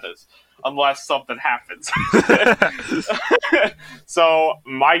Flub and Tethys, unless something happens. So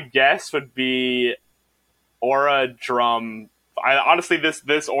my guess would be Aura, Drum. Honestly,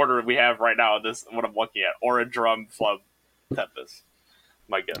 this order we have right now, this what I'm looking at: Aura, Drum, Flub, Tethys.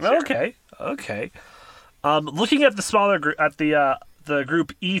 My guess. Okay. Looking at the smaller group, at the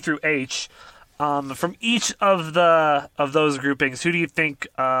group E through H. From each of those groupings, who do you think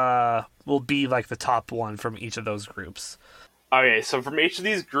will be like the top one from each of those groups? Okay, so from each of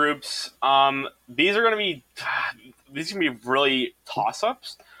these groups, these are going to be really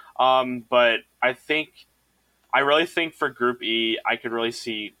toss-ups. But I really think for Group E, I could really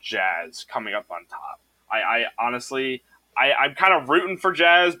see Jazz coming up on top. I honestly, I'm kind of rooting for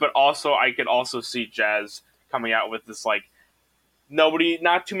Jazz, but also I could also see Jazz coming out with this like.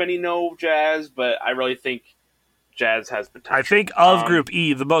 Not too many know Jazz, but I really think Jazz has potential. I think of Group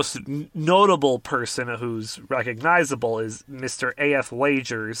E, the most notable person who's recognizable is Mr. AF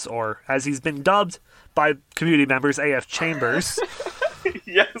Wagers, or as he's been dubbed by community members, AF Chambers.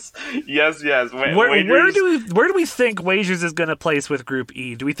 Yes. Where do we think Wagers is going to place with Group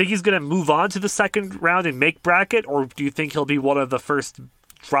E? Do we think he's going to move on to the second round and make bracket, or do you think he'll be one of the first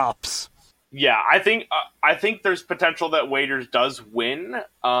drops? Yeah, I think there's potential that Wagers does win,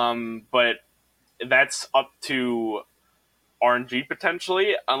 but that's up to RNG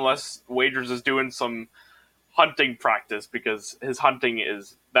potentially, unless Wagers is doing some hunting practice, because his hunting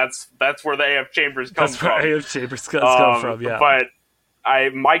is that's where the AF Chambers comes from. That's where AF Chambers come from, yeah. But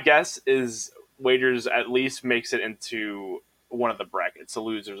my guess is Wagers at least makes it into one of the brackets. The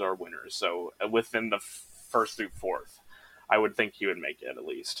losers are winners, so within the first through fourth. I would think he would make it at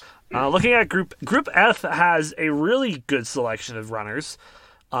least. Looking at Group F has a really good selection of runners.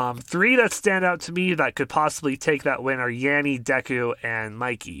 3 that stand out to me that could possibly take that win are Yanni, Deku, and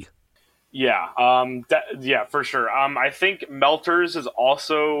Mikey. Yeah, yeah, for sure. I think Melters is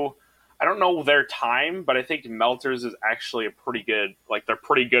also. I don't know their time, but I think Melters is actually a pretty good. Like they're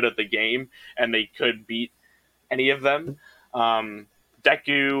pretty good at the game, and they could beat any of them.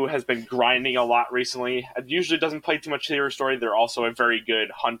 Deku has been grinding a lot recently. It usually doesn't play too much Hero Story. They're also a very good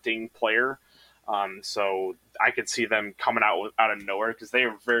hunting player. So I could see them coming out of nowhere because they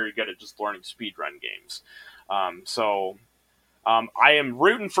are very good at just learning speedrun games. I am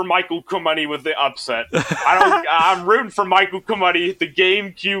rooting for Michael Kumani with the upset. I'm rooting for Michael Kumani, the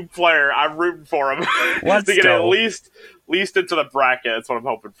GameCube player. I'm rooting for him to get at least into the bracket. That's what I'm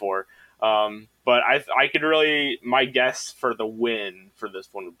hoping for. But I could really, my guess for the win for this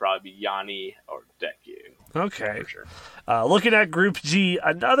one would probably be Yanni or Deku. Okay. For sure. Looking at Group G,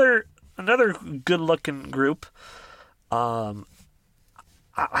 another good-looking group. I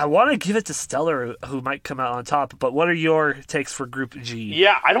want to give it to Stellar, who might come out on top, but what are your takes for Group G?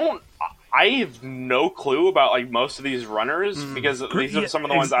 Yeah, I have no clue about like most of these runners because these are some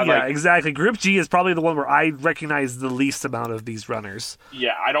of the ones I like. Yeah, exactly. Group G is probably the one where I recognize the least amount of these runners.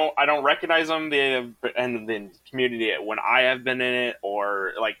 Yeah, I don't recognize them and the community when I have been in it,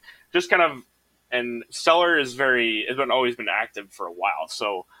 or like just kind of. And Stellar has always been active for a while,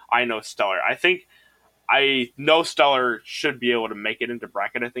 so I know Stellar. I know Stellar should be able to make it into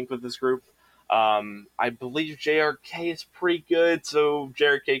bracket, I think, with this group. I believe JRK is pretty good, so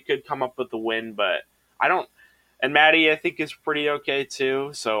JRK could come up with the win, but I don't... And Maddie, I think, is pretty okay,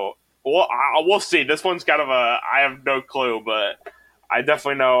 too, so we'll see. This one's kind of I have no clue, but I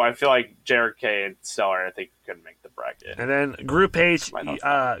definitely know. I feel like JRK and Stellar, I think, could make the bracket. And then Group H,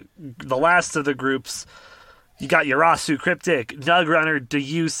 the last of the groups, you got Yarasu, Cryptic, Nugrunner,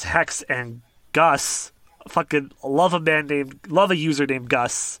 Deuse, Hex, and Gus. Fucking love a user named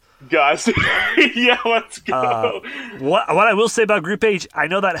Gus. Gus. Yeah, let's go. What I will say about Group H, I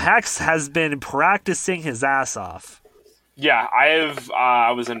know that Hex has been practicing his ass off. Yeah,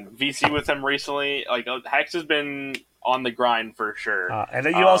 I was in VC with him recently. Like, Hex has been on the grind for sure. And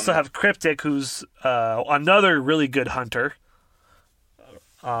then you also have Cryptic, who's another really good hunter.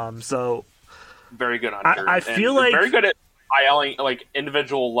 So very good hunter. I feel like very good at ILing like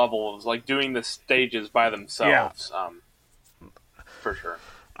individual levels, like doing the stages by themselves. Yeah. For sure.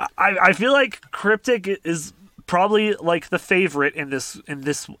 I feel like Cryptic is probably like the favorite in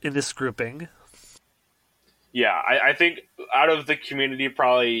this grouping. Yeah, I think out of the community,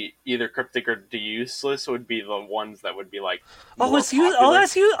 probably either Cryptic or Deuceless would be the ones that would be like. Oh, it's you! Oh,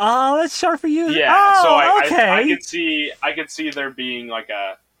 that's you! Oh, that's sharp for you! Yeah, oh, so okay. I could see there being like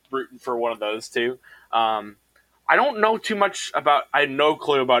a rooting for one of those two. I don't know too much about. I have no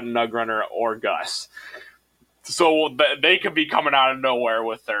clue about Nugrunner or Gus, so they could be coming out of nowhere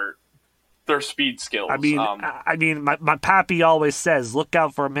with their speed skills. I mean, my pappy always says, "Look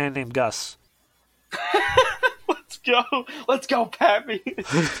out for a man named Gus." Let's go, Pappy.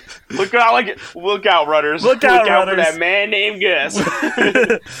 Look out, runners. Look out for that man named Gus.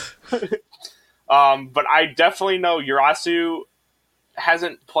 But I definitely know Urasu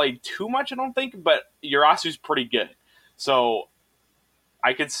hasn't played too much, I don't think, but Urasu's pretty good. So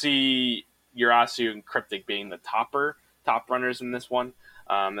I could see Urasu and Cryptic being the top runners in this one.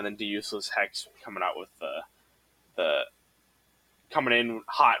 And then Useless Hex coming out with the coming in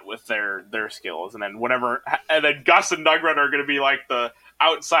hot with their skills, and then Gus and Nugrunner are going to be like the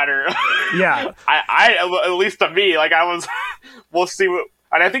outsider. Yeah, I at least to me, like we'll see what.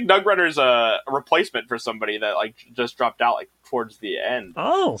 And I think Nugrunner's a replacement for somebody that like just dropped out like towards the end.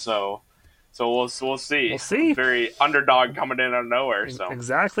 Oh, so we'll see. We'll see. Very underdog coming in out of nowhere. So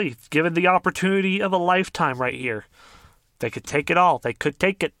exactly, given the opportunity of a lifetime right here, they could take it all. They could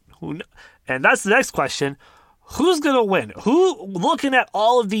take it. And that's the next question: who's gonna win? Looking at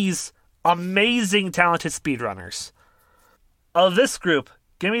all of these amazing, talented speedrunners of this group,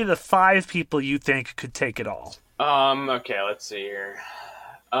 give me the 5 people you think could take it all. Okay, let's see here.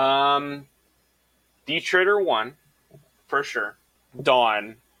 D-Trader 1, for sure.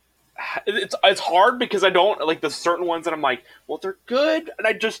 Dawn. It's hard because I don't, like, the certain ones that I'm like, well, they're good, and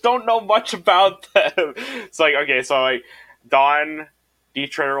I just don't know much about them. It's like, okay, so, like, Dawn,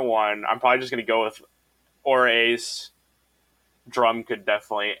 D-Trader 1, I'm probably just going to go with or Ace. Drum could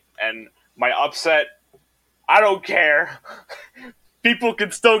definitely. And my upset, I don't care. People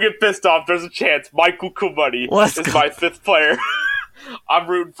can still get pissed off. There's a chance. Michael Kumuddy is my 5th player. I'm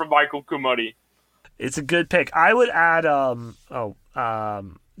rooting for Michael Kumuddy. It's a good pick. I would add Gerp.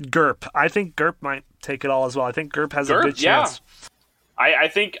 I think Gerp might take it all as well. I think Gerp has a good chance. Yeah. I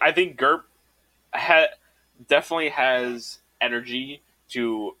think Gerp definitely has energy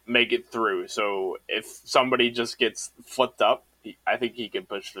to make it through. So if somebody just gets flipped up, I think he can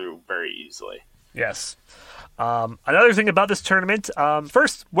push through very easily. Yes. Another thing about this tournament.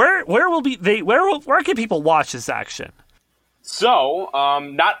 First, where can people watch this action? So,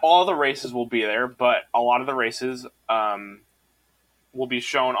 not all the races will be there, but a lot of the races will be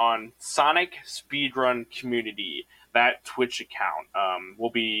shown on Sonic Speedrun Community. That Twitch account will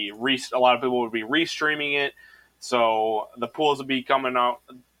be a lot of people will be restreaming it. So the pools will be coming out.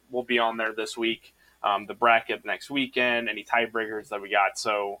 Will be on there this week. The bracket next weekend. Any tiebreakers that we got.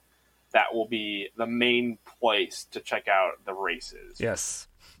 So that will be the main place to check out the races. Yes,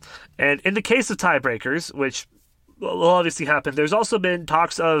 and in the case of tiebreakers, which will obviously happen, there's also been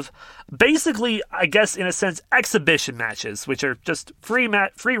talks of basically, I guess, in a sense, exhibition matches, which are just free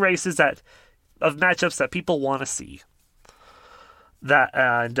races of matchups that people want to see.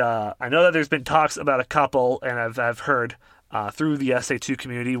 I know that there's been talks about a couple, and I've heard through the SA2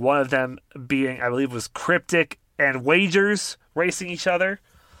 community, one of them being, I believe, was Cryptic and Wagers racing each other.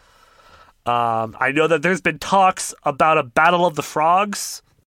 I know that there's been talks about a Battle of the Frogs.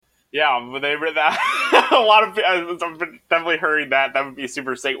 Yeah, but they read that. A lot of I've definitely heard that. That would be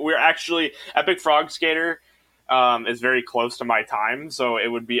super sick. We're actually Epic Frog Skater is very close to my time, so it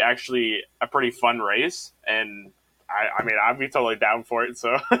would be actually a pretty fun race. And I mean, I'd be totally down for it.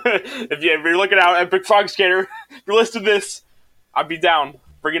 So if you're looking out Epic Frog Skater, if you're listening to this, I'd be down.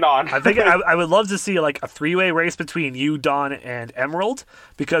 Bring it on. I think I would love to see like a 3-way race between you, Don, and Emerald,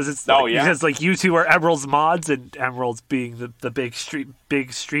 because because like you two are Emerald's mods, and Emerald's being the big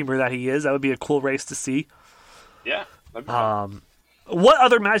streamer that he is. That would be a cool race to see. Yeah. That'd be fun. What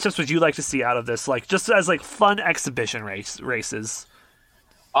other matchups would you like to see out of this? Like just as like fun exhibition races.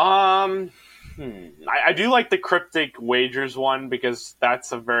 I do like the Cryptic Wagers one because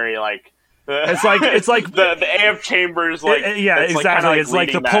that's a very like. It's like the AF Chambers, like exactly. Like, it's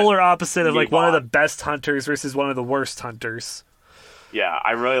like the polar opposite of like one of the best hunters versus one of the worst hunters. Yeah,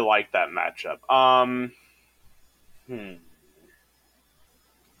 I really like that matchup.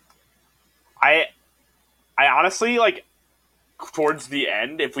 I honestly like towards the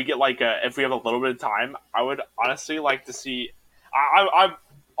end, if we have a little bit of time, I would honestly like to see. I'm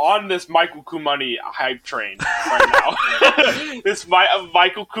on this Michael Kumuddy hype train right now. This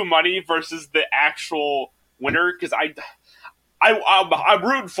Michael Kumuddy versus the actual winner, because I'm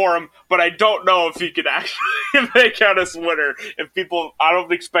rooting for him, but I don't know if he could actually make out as winner. I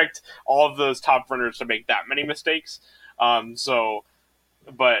don't expect all of those top runners to make that many mistakes.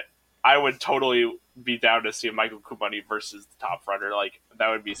 But I would totally be down to see Michael Kumuddy versus the top runner. Like that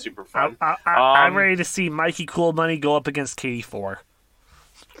would be super fun. I'm ready to see Mikey Cool Money go up against KD4.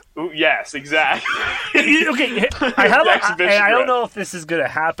 Ooh, yes, exactly. Okay, I don't know if this is going to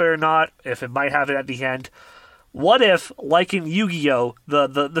happen or not, if it might happen at the end. What if, like in Yu-Gi-Oh!,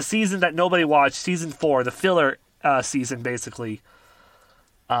 the season that nobody watched, Season 4, the filler season, basically,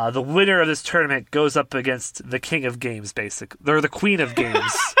 the winner of this tournament goes up against the King of Games, basically. Or the Queen of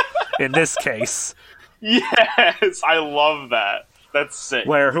Games, in this case. Yes, I love that. That's sick.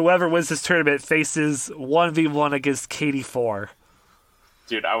 Where whoever wins this tournament faces 1v1 against Katie 4.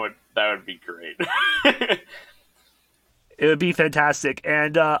 Dude, that would be great. It would be fantastic.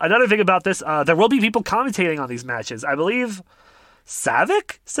 And another thing about this, there will be people commentating on these matches. I believe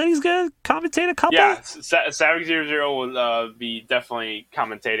Savik said he's going to commentate a couple? Yeah, Savik00 will be definitely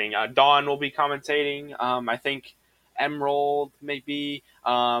commentating. Dawn will be commentating. I think Emerald, maybe.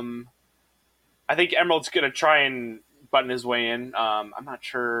 I think Emerald's going to try and button his way in. I'm not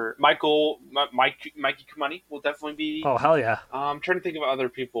sure. Mikey Kumani will definitely be. Oh, hell yeah. I'm trying to think of other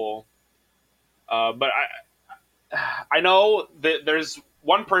people. But I know that there's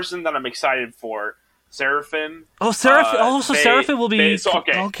one person that I'm excited for, Seraphim. Oh, Seraphim! Seraphim will be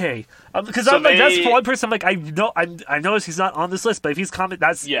okay. Because that's one person. I'm like, I noticed he's not on this list, but if he's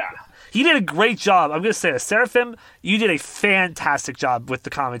he did a great job. I'm gonna say this, Seraphim. You did a fantastic job with the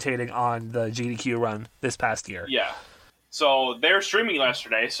commentating on the GDQ run this past year. Yeah. So they're streaming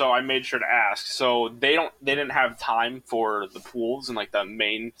yesterday, so I made sure to ask. So they didn't have time for the pools and like the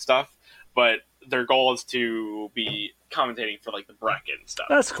main stuff, but their goal is to be commentating for like the bracket and stuff.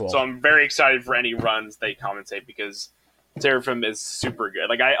 That's cool. So I'm very excited for any runs they commentate because Seraphim is super good.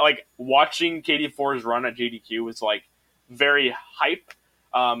 Like I like watching KD4's run at GDQ was like very hype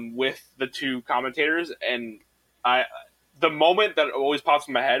with the two commentators, and the moment that always pops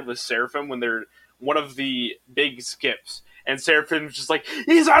in my head was Seraphim when they're one of the big skips. And Seraphim's just like,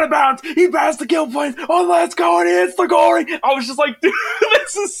 he's out of bounds. He passed the kill point. Oh, let's go. And he hits the goal ring. I was just like, dude,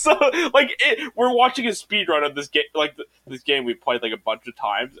 this is so like we're watching a speed run of this game. Like this game we played like a bunch of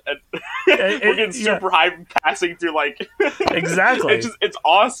times, and we're getting super hyped, passing through like exactly. It's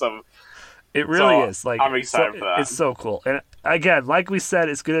awesome. It really is. Like I'm excited for that. It's so cool. And again, like we said,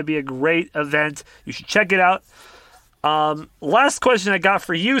 it's going to be a great event. You should check it out. Last question I got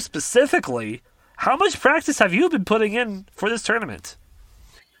for you specifically. How much practice have you been putting in for this tournament?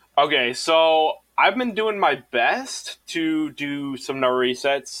 Okay, so I've been doing my best to do some no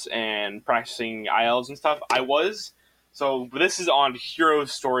resets and practicing ILs and stuff. So this is on Hero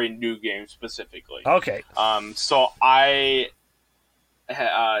Story New Game specifically. Okay. So I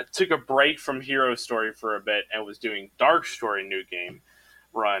took a break from Hero Story for a bit and was doing Dark Story New Game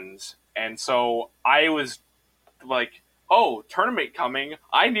runs. And so I was like, oh, tournament coming,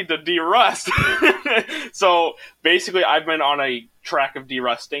 I need to de-rust. So basically I've been on a track of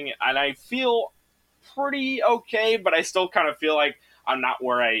de-rusting, and I feel pretty okay, but I still kind of feel like I'm not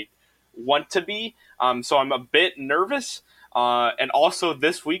where I want to be. So I'm a bit nervous. And also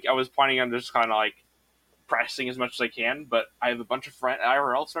this week I was planning on just kind of like practicing as much as I can, but I have a bunch of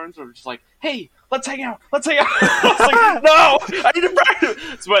IRL friends who are just like, hey, let's hang out. I was like, no, I need to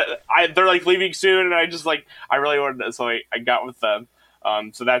practice. But they're like leaving soon, and I really wanted to, so I got with them.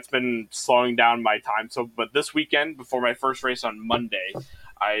 So that's been slowing down my time. But this weekend, before my first race on Monday,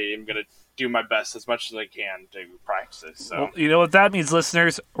 I am going to do my best as much as I can to practice this. So. Well, you know what that means,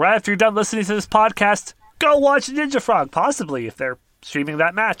 listeners? Right after you're done listening to this podcast, go watch NinjaFrog, possibly, if they're streaming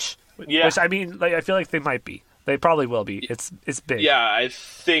that match. Yeah. Which, I mean, like, I feel like they might be. They probably will be. It's big. Yeah, I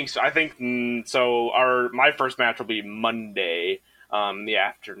think so. So my first match will be Monday, the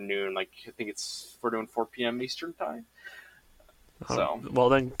afternoon. Like I think we're doing 4 p.m. Eastern time. So well,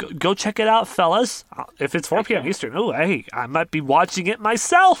 then go check it out, fellas. If it's 4 p.m. Eastern, hey, I might be watching it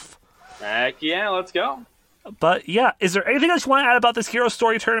myself. Heck yeah, let's go. But yeah, is there anything else you want to add about this Hero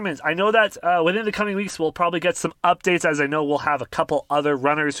Story tournament? I know that within the coming weeks we'll probably get some updates, as I know we'll have a couple other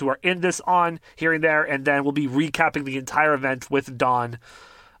runners who are in this on here and there, and then we'll be recapping the entire event with Dawn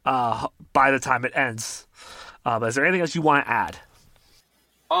by the time it ends. But is there anything else you want to add?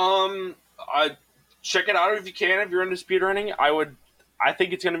 Check it out if you can. If you're into speedrunning, I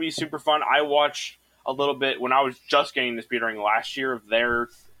think it's going to be super fun. I watched a little bit when I was just getting into speedrunning last year of their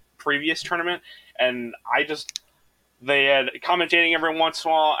previous tournament, and they had commentating every once in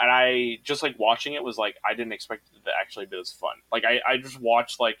a while, and I just like watching it was like I didn't expect it to actually be this fun. Like I just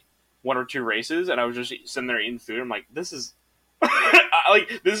watched like 1 or 2 races, and I was just sitting there eating food. I'm like, this is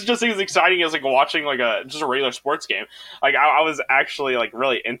this is just as exciting as like watching like just a regular sports game. Like I was actually like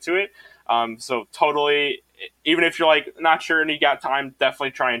really into it. So totally, even if you're like not sure and you got time,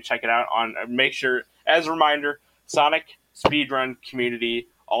 definitely try and check it out. Make sure, as a reminder, Sonic Speedrun Community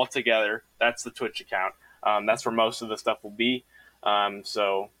all together. That's the Twitch account. That's where most of the stuff will be.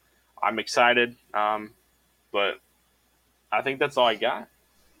 So I'm excited. But I think that's all I got.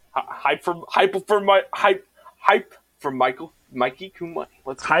 Hype for Mikey Cool Money.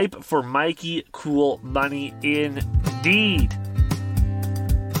 Let's go. Hype for Mikey Cool Money indeed.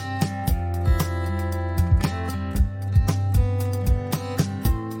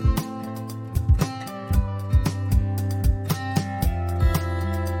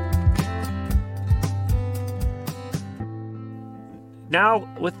 Now,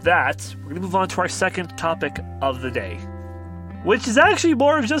 with that, we're going to move on to our second topic of the day, which is actually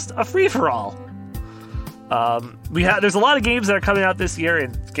more of just a free-for-all. There's a lot of games that are coming out this year,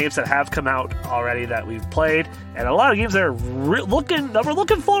 and games that have come out already that we've played, and a lot of games that we're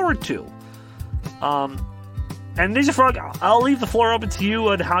looking forward to. And NinjaFrog, I'll leave the floor open to you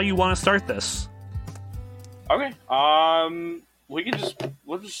on how you want to start this. Okay.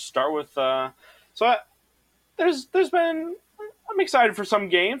 We'll just start with. There's been. I'm excited for some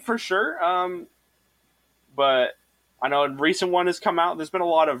game for sure. But I know a recent one has come out. There's been a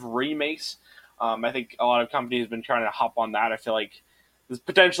lot of remakes. I think a lot of companies have been trying to hop on that. I feel like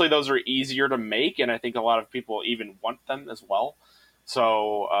potentially those are easier to make, and I think a lot of people even want them as well.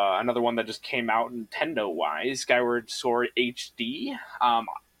 So another one that just came out Nintendo-wise, Skyward Sword HD.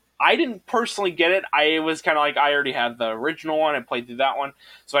 I didn't personally get it. I was kind of like, I already had the original one. I played through that one,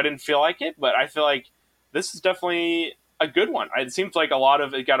 so I didn't feel like it. But I feel like this is definitely a good one. It seems like a lot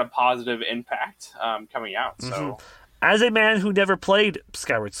of it got a positive impact coming out. So, as a man who never played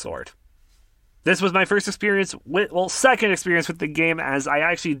Skyward Sword, this was my first experience second experience with the game, as I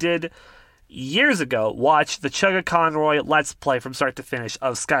actually did years ago watch the Chugga Conroy Let's Play from start to finish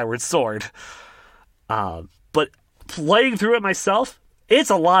of Skyward Sword. But playing through it myself,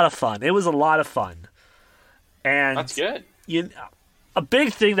 it's a lot of fun. It was a lot of fun. And that's good. A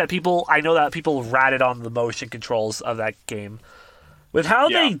big thing that people ratted on the motion controls of that game, with how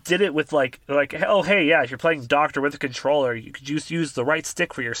they did it with like, oh hey, yeah, if you're playing Doctor with a controller, you could just use the right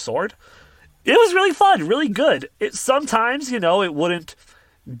stick for your sword. It was really fun, really good. Sometimes, it wouldn't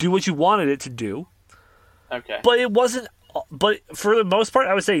do what you wanted it to do. Okay. But it wasn't. But for the most part,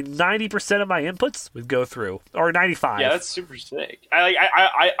 I would say 90% of my inputs would go through, or 95. Yeah, that's super sick.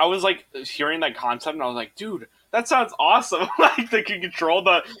 I was like hearing that concept, and I was like, dude, that sounds awesome. Like they can control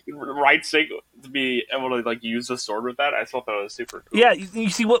the right stick to be able to like use the sword with that. I thought that was super cool. Yeah, you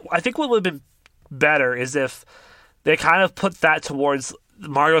see, what I think what would have been better is if they kind of put that towards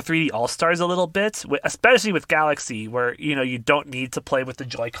Mario 3D All-Stars a little bit, especially with Galaxy, where you don't need to play with the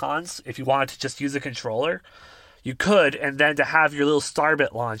Joy-Cons. If you wanted to just use a controller, you could, and then to have your little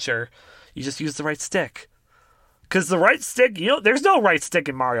Starbit launcher, you just use the right stick. Because the right stick, there's no right stick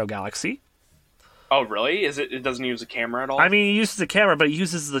in Mario Galaxy. Oh, really? It doesn't use a camera at all? I mean, it uses the camera, but it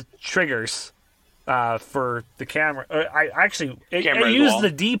uses the triggers for the camera. It used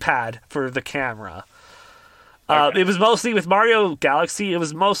the D-pad for the camera. Okay. It was mostly, with Mario Galaxy, it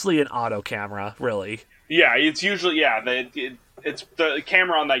was mostly an auto camera, really. Yeah, it's usually, it's the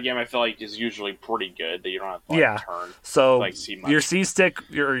camera on that game, I feel like, is usually pretty good, that you don't have to turn. So your C stick,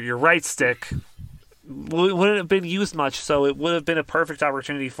 your right stick wouldn't have been used much, so it would have been a perfect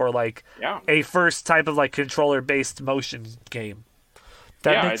opportunity for a first type of controller based motion game.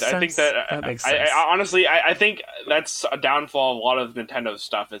 I think that makes sense. Honestly, I think that's a downfall of a lot of Nintendo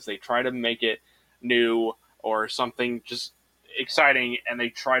stuff, is they try to make it new or something just exciting, and they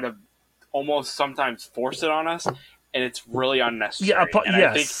try to almost sometimes force it on us, and it's really unnecessary.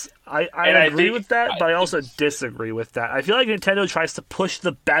 I agree with that, but I also disagree with that. I feel like Nintendo tries to push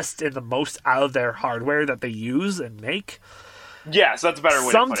the best and the most out of their hardware that they use and make. Yes, that's a better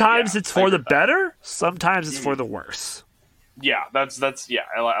way Sometimes to put it. It's for the better, sometimes it's for the worse. Yeah, I like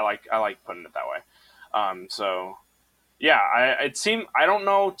putting it that way. I don't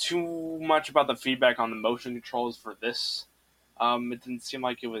know too much about the feedback on the motion controls for this. It didn't seem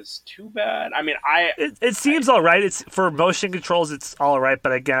like it was too bad. I mean, it seems all right. It's for motion controls, it's all right.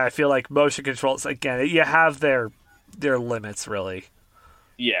 But again, I feel like motion controls, you have their limits, really.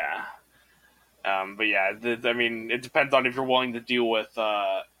 Yeah. But yeah, I mean, it depends on if you're willing to deal with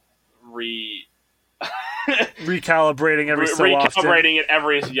recalibrating every so often. Recalibrating it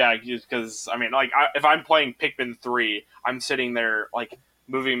because I mean, if I'm playing Pikmin 3, I'm sitting there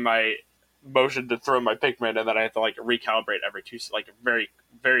moving my motion to throw my Pikmin, and then I have to recalibrate every very,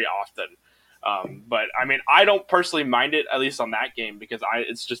 very often. But I mean, I don't personally mind it, at least on that game, because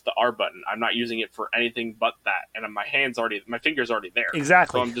it's just the R button. I'm not using it for anything but that, and my finger's already there.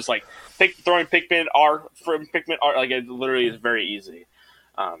 Exactly. So I'm just throwing Pikmin R from Pikmin R. It literally is very easy.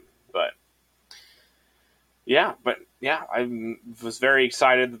 But I was very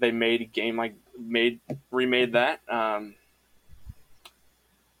excited that they made a game remade that.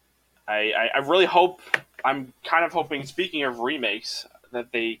 I really hope. I'm kind of hoping. Speaking of remakes,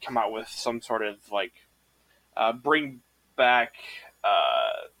 that they come out with some sort of like bring back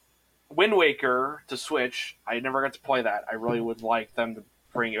Wind Waker to Switch. I never got to play that. I really would like them to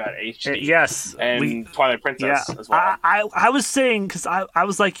bring back HD. Yes, and Twilight Princess as well. I was saying, because I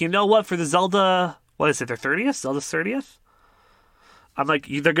was like, you know what, for the Zelda, what is it, their 30th? Zelda's 30th? I'm like,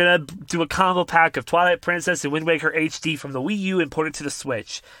 they're going to do a combo pack of Twilight Princess and Wind Waker HD from the Wii U and put it to the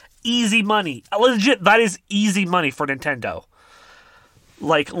Switch. Easy money. Legit, that is easy money for Nintendo.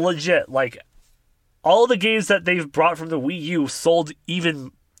 Like, legit. Like, all the games that they've brought from the Wii U sold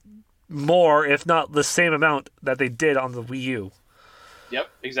even more, if not the same amount that they did on the Wii U. Yep,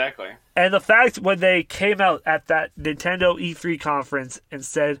 exactly. And the fact when they came out at that Nintendo E3 conference and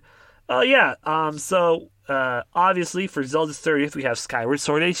said, oh yeah, obviously for Zelda's 30th we have Skyward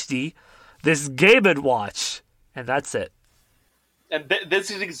Sword HD, this Game & Watch, and that's it. And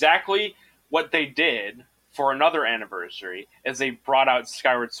this is exactly what they did for another anniversary, is they brought out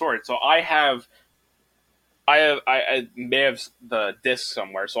Skyward Sword. So I may have the disc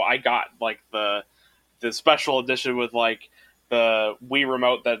somewhere, so I got like the special edition with like the Wii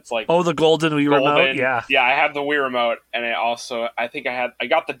remote that's like the golden Wii remote. Yeah, I have the Wii remote, and I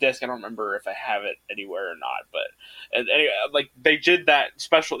got the disc. I don't remember if I have it anywhere or not, but anyway, like they did that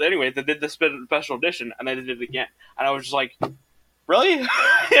special. Anyway, they did the special edition, and they did it again, and I was just like, really?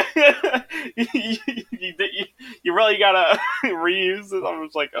 you really gotta reuse it? I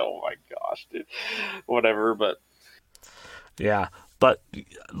was like, oh my gosh, dude. Whatever, but yeah. But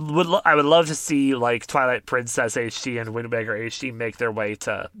I would love to see like Twilight Princess HD and Wind Waker HD make their way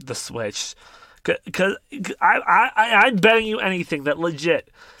to the Switch. Because I'm betting you anything that legit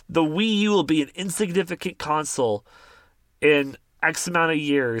the Wii U will be an insignificant console in X amount of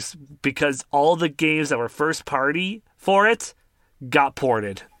years because all the games that were first party for it got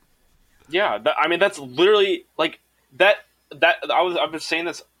ported. Yeah, that's literally like that. I've been saying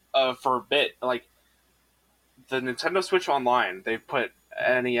this for a bit. Like the Nintendo Switch Online, they've put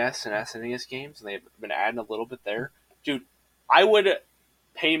NES and SNES games, and they've been adding a little bit there. Dude, I would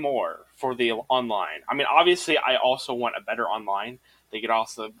pay more for the online. I mean, obviously, I also want a better online. They could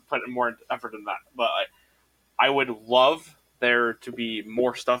also put more effort in that, but I would love there to be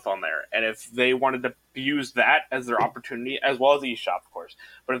more stuff on there. And if they wanted to use that as their opportunity, as well as eShop, of course,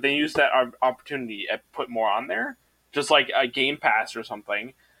 but if they use that opportunity and put more on there, just like a Game Pass or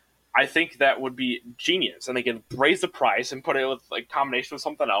something, I think that would be genius. And they can raise the price and put it with like combination with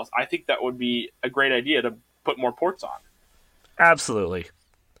something else. I think that would be a great idea to put more ports on. Absolutely.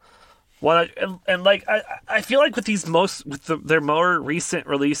 Well, and like I feel like with these their more recent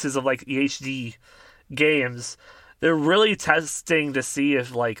releases of like the HD games, they're really testing to see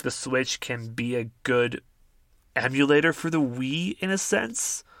if like the Switch can be a good emulator for the Wii in a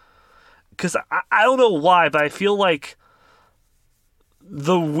sense. Because I don't know why, but I feel like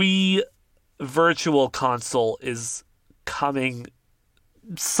the Wii Virtual Console is coming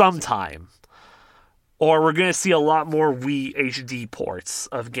sometime. Or we're going to see a lot more Wii HD ports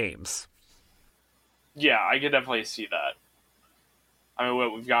of games. Yeah, I could definitely see that. I mean,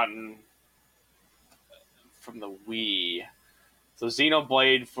 what we've gotten from the Wii. So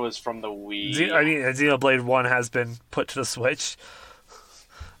Xenoblade was from the Wii. Xenoblade 1 has been put to the Switch.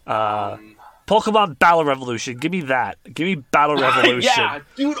 Pokemon Battle Revolution. Give me that. Give me Battle Revolution. Yeah,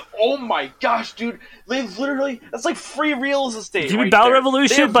 dude. Oh my gosh, dude. They've literally... That's like free real estate. Give me Battle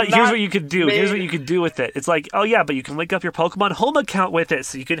Revolution, but here's what you could do. Here's what you could do with it. It's like, oh yeah, but you can link up your Pokemon Home account with it,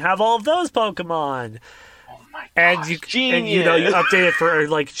 so you can have all of those Pokemon. Oh my gosh, and you update it for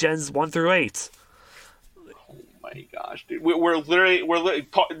like gens 1 through 8. My gosh, dude, we're literally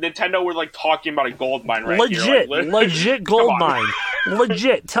Nintendo. We're like talking about a gold mine right here. Legit gold mine.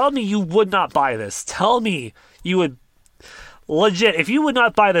 Legit. Tell me you would not buy this. Tell me you would. Legit. If you would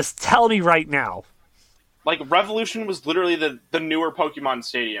not buy this, tell me right now. Like Revolution was literally the newer Pokemon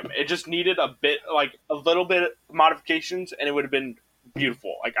Stadium. It just needed a little bit of modifications, and it would have been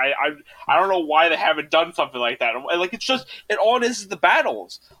beautiful. Like I don't know why they haven't done something like that. Like all it is the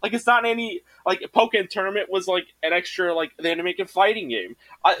battles. Like it's not any like Pokken Tournament was like an extra like they had to make a fighting game.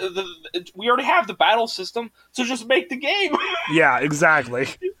 We already have the battle system, so just make the game. Yeah, exactly.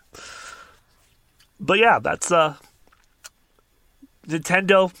 But yeah, that's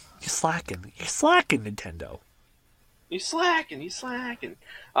Nintendo. You're slacking, Nintendo. You're slacking.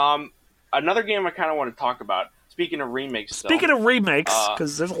 Another game I kind of want to talk about. Speaking of remakes,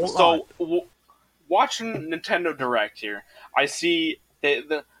 because there's a lot. So, watching Nintendo Direct here, I see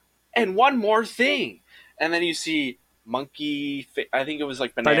and one more thing, and then you see monkey. I think it was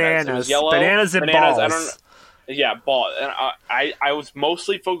like bananas. It was yellow. Bananas and balls. Yeah, ball. And I was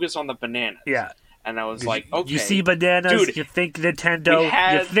mostly focused on the bananas. Yeah. And I was like, okay. You see bananas, dude, you think Nintendo,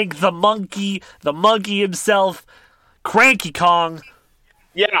 you think the monkey himself, Cranky Kong.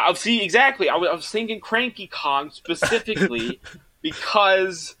 Yeah, see, exactly. I was thinking Cranky Kong specifically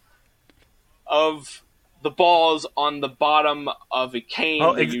because of the balls on the bottom of a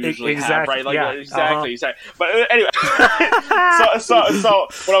cane they usually have, right? Like, yeah. exactly. But anyway, so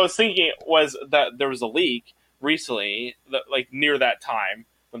what I was thinking was that there was a leak recently, like near that time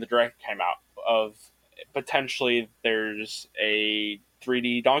when the Direct came out, of potentially there's a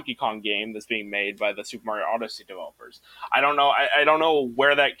 3D Donkey Kong game that's being made by the Super Mario Odyssey developers. I don't know. I don't know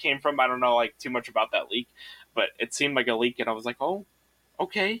where that came from. I don't know like too much about that leak, but it seemed like a leak, and I was like, oh,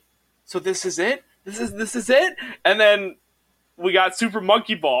 okay, so this is it. This is it. And then we got Super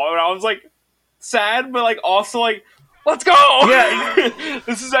Monkey Ball, and I was like sad, but like also like, let's go. Yeah,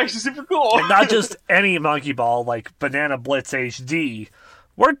 this is actually super cool. And not just any Monkey Ball like Banana Blitz HD.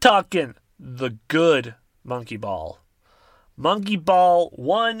 We're talking the good Monkey Ball. Monkey Ball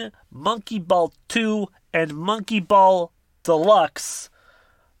 1, Monkey Ball 2, and Monkey Ball Deluxe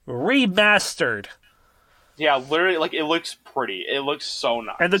remastered. Yeah, literally, like, it looks pretty. It looks so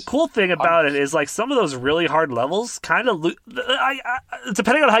nice. And the cool thing about it is, like, some of those really hard levels kind of...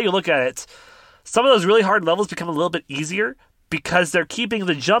 depending on how you look at it, some of those really hard levels become a little bit easier because they're keeping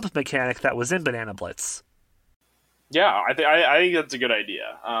the jump mechanic that was in Banana Blitz. Yeah, I think that's a good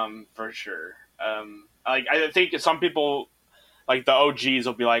idea, for sure. Like, I think some people... Like the OGs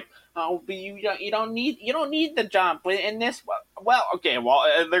will be like, "Oh, but you don't need the jump in this." Well, okay, well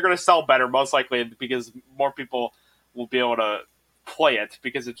they're gonna sell better most likely because more people will be able to play it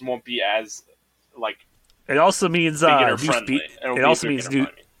because it won't be as like. It also means beginner friendly. It also means new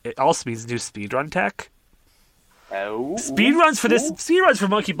speedrun tech. Oh, speedruns for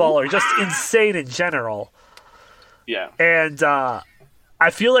Monkey Ball are just insane in general. Yeah, and I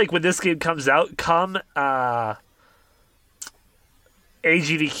feel like when this game comes out,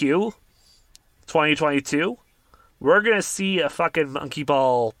 AGDQ 2022, we're gonna see a fucking Monkey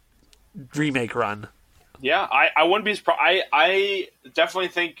Ball remake run. Yeah, I wouldn't be surprised. I definitely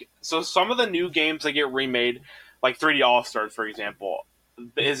think so. Some of the new games that get remade, like 3D All Stars, for example,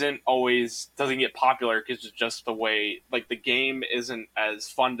 doesn't get popular because it's just the way like the game isn't as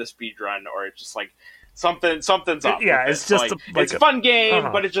fun to speedrun, or it's just like something's up. Yeah, it's just like, it's a fun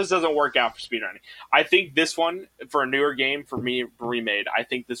game, but it just doesn't work out for speedrunning. I think this one, for a newer game, for me remade, I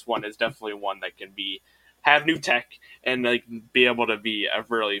think this one is definitely one that can have new tech and like be able to be a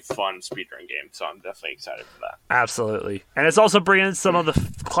really fun speedrun game. So I'm definitely excited for that. Absolutely, and it's also bringing some of the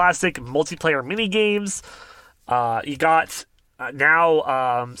classic multiplayer mini games. You got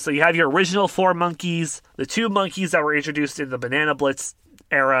now, so you have your original 4 monkeys, the 2 monkeys that were introduced in the Banana Blitz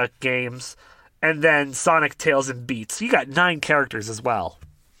era games. And then Sonic, Tails, and Beats. So you got 9 characters as well.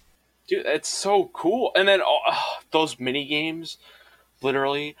 Dude, it's so cool. And then those mini games,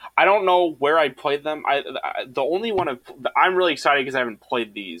 literally. I don't know where I played them. The only one I'm really excited because I haven't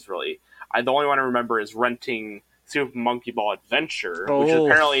played these really. The only one I remember is renting Super Monkey Ball Adventure, which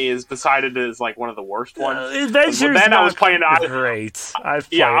apparently is decided as like one of the worst ones. Adventure's then not I was playing great.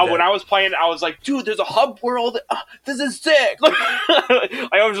 When I was playing, I was like, dude, there's a hub world. This is sick.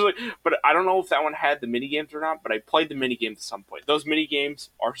 I was like, but I don't know if that one had the mini games or not. But I played the mini games at some point. Those mini games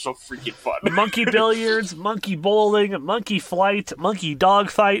are so freaking fun. Monkey billiards, monkey bowling, monkey flight, monkey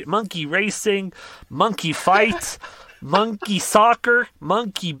dogfight, monkey racing, monkey fight, monkey soccer,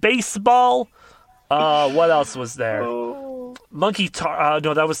 monkey baseball. What else was there? Monkey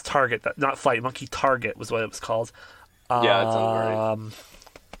no, that was Target, not Flight. Monkey Target was what it was called. Yeah, that sounds right.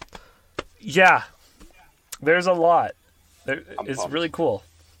 Yeah, there's a lot. It's really cool.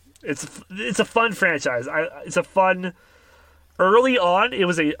 It's a fun franchise. It's a fun. Early on, it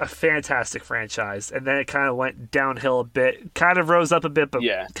was a fantastic franchise, and then it kind of went downhill a bit. Kind of rose up a bit, but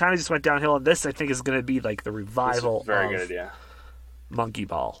kind of just went downhill. And this, I think, is going to be like the revival of Monkey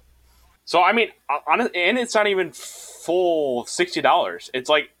Ball. So I mean, and it's not even full $60. It's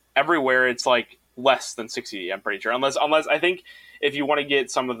like everywhere. It's like less than $60. I'm pretty sure, unless I think if you want to get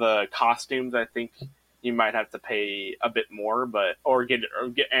some of the costumes, I think you might have to pay a bit more, or get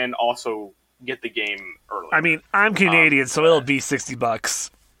and also get the game early. I mean, I'm Canadian, so it'll be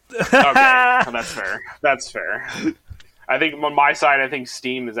 $60. Okay, that's fair. That's fair. I think on my side, I think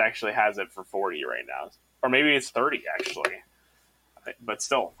Steam actually has it for $40 right now, or maybe it's $30 actually. But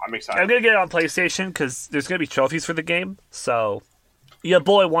still, I'm excited. I'm gonna get it on PlayStation because there's gonna be trophies for the game. So, your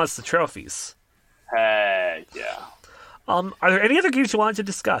boy wants the trophies. Hey, yeah. Are there any other games you wanted to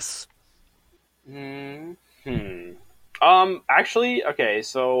discuss? Actually, okay.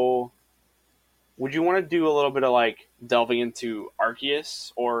 So, would you want to do a little bit of like delving into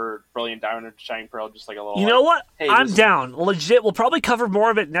Arceus or Brilliant Diamond or Shining Pearl? Just like a little. You know what? Hey, I'm down. Legit. We'll probably cover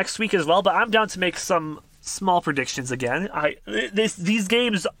more of it next week as well. But I'm down to make some small predictions again. These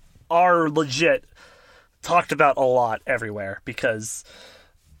games are legit talked about a lot everywhere because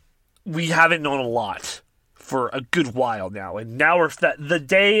we haven't known a lot for a good while now, and now the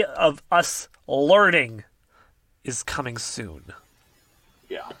day of us learning is coming soon.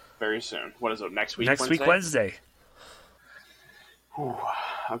 Yeah, very soon. What is it? Next week? Wednesday. Whew.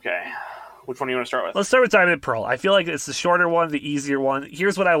 Okay. Which one do you want to start with? Let's start with Diamond and Pearl. I feel like it's the shorter one, the easier one.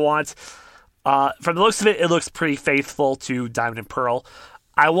 Here's what I want. From the looks of it, it looks pretty faithful to Diamond and Pearl.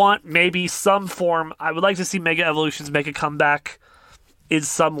 I want maybe some form. I would like to see Mega Evolutions make a comeback in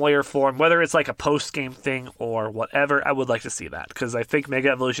some way or form, whether it's like a post-game thing or whatever. I would like to see that because I think Mega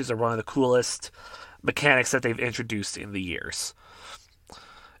Evolutions are one of the coolest mechanics that they've introduced in the years.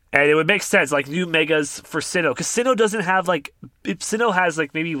 And it would make sense, like new Megas for Sinnoh, because Sinnoh doesn't have Sinnoh has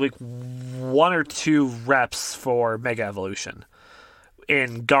maybe 1 or 2 reps for Mega Evolution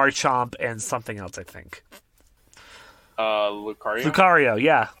in Garchomp and something else, I think. Lucario,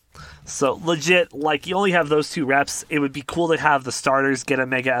 yeah. So legit, you only have those 2 reps. It would be cool to have the starters get a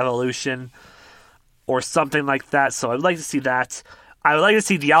Mega Evolution or something like that. So I'd like to see that. I would like to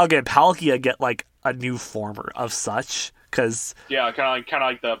see Dialga and Palkia get a new form of such. Cause yeah, kind of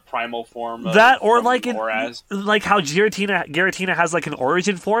like the primal form. That or like how Giratina has an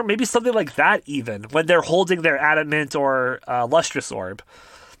origin form. Maybe something like that even when they're holding their Adamant or Lustrous Orb.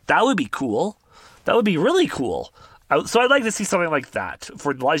 That would be cool. That would be really cool. So I'd like to see something like that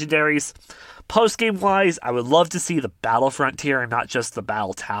for the legendaries. Post-game wise, I would love to see the Battle Frontier and not just the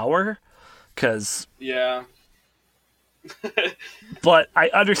Battle Tower. Yeah. But I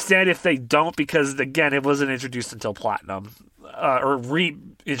understand if they don't because, again, it wasn't introduced until Platinum. Or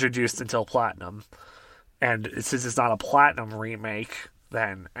reintroduced until Platinum. And since it's not a Platinum remake,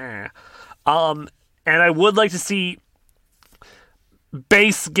 then And I would like to see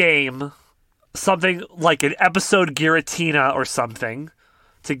base game something like an episode Giratina or something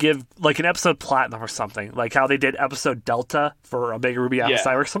to give an episode Platinum or something, like how they did episode Delta for Omega Ruby Alpha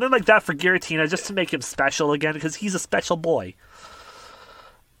Sapphire, something like that for Giratina just to make him special again because he's a special boy.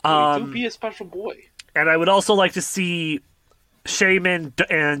 He be a special boy. And I would also like to see Shaman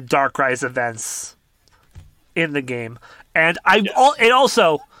and Darkrai events in the game, and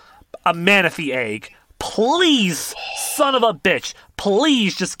also a Manaphy egg. Please, son of a bitch,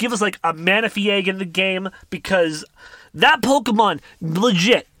 please just give us a Manaphy egg in the game because that Pokemon,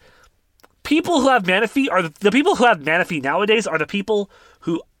 legit, people who have Manaphy are the people who have Manaphy nowadays are the people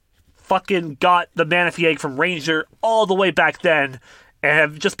who fucking got the Manaphy egg from Ranger all the way back then and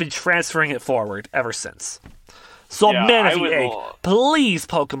have just been transferring it forward ever since. So Manaphy egg, please,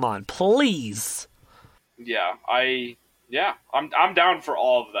 Pokemon, please. Yeah, I'm down for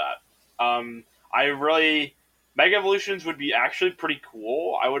all of that. Mega Evolutions would be actually pretty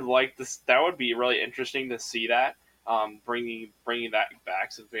cool. I would like this. That would be really interesting to see that. Bringing that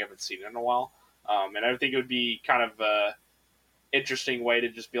back since we haven't seen it in a while. And I think it would be kind of a interesting way to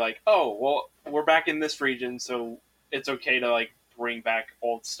just be oh, well, we're back in this region, so it's okay to bring back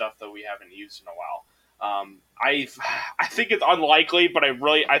old stuff that we haven't used in a while. I think it's unlikely, but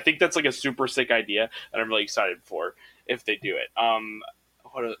I think that's a super sick idea that I'm really excited for if they do it.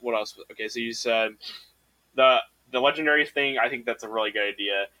 What else? Okay, so you said the legendary thing. I think that's a really good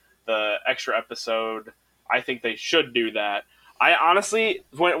idea. The extra episode, I think they should do that. I honestly,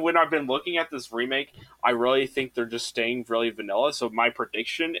 when I've been looking at this remake, I really think they're just staying really vanilla. So my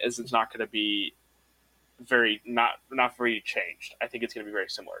prediction is it's not going to be not very changed. I think it's going to be very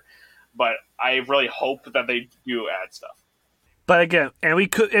similar. But I really hope that they do add stuff. But again, we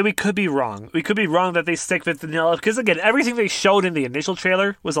could be wrong. We could be wrong that they stick with vanilla because again, everything they showed in the initial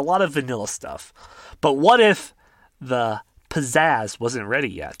trailer was a lot of vanilla stuff. But what if the pizzazz wasn't ready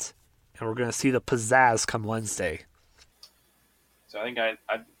yet, and we're going to see the pizzazz come Wednesday? So I think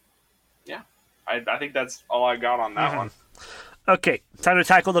I think that's all I got on that one. Okay, time to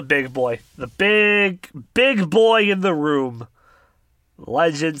tackle the big boy, the big boy in the room,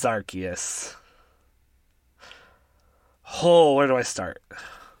 Legends Arceus. Oh, where do I start?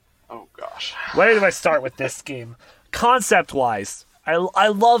 Oh, gosh. Where do I start with this game? Concept-wise, I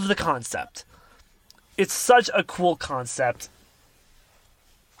love the concept. It's such a cool concept.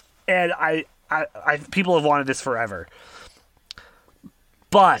 And I people have wanted this forever.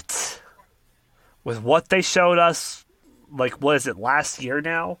 But with what they showed us, what is it, last year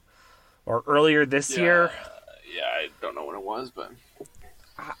now? Or earlier this year? Yeah, I don't know when it was, but...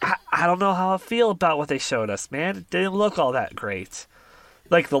 I don't know how I feel about what they showed us, man. It didn't look all that great.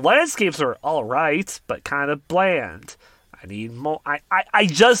 Like, the landscapes are all right, but kind of bland. I need more. I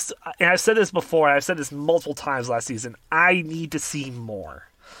just, and I've said this before, I've said this multiple times last season, I need to see more.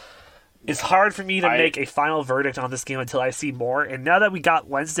 It's hard for me to make a final verdict on this game until I see more, and now that we got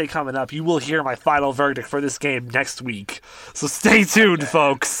Wednesday coming up, you will hear my final verdict for this game next week. So stay tuned,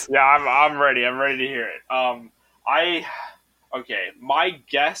 folks. Yeah, I'm ready. I'm ready to hear it. Okay, my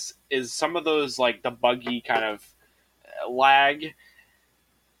guess is some of those, like, the buggy kind of lag,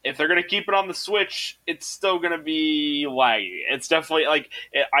 if they're going to keep it on the Switch, it's still going to be laggy. It's definitely,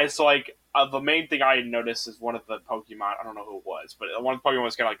 the main thing I noticed is one of the Pokemon, I don't know who it was, but one of the Pokemon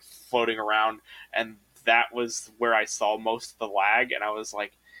was kind of, like, floating around, and that was where I saw most of the lag, and I was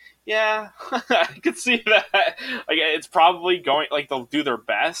like, yeah, I could see that. Like, it's probably going, like, they'll do their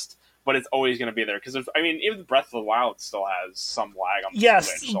best, but it's always going to be there. Because, even Breath of the Wild still has some lag on the Switch.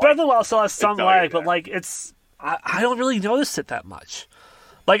 Yes, Breath of the Wild still has some lag, but, like, it's... I don't really notice it that much.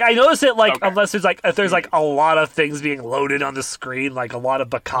 Like, I notice it, like, unless there's, like, if there's, like, a lot of things being loaded on the screen, like a lot of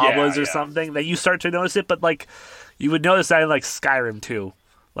Bacablas or something, then you start to notice it, but, like, you would notice that in, like, Skyrim, too.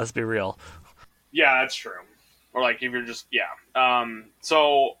 Let's be real. Yeah, that's true. Or, like, if you're just,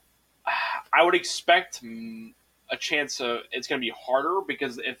 so, I would expect a chance of it's going to be harder,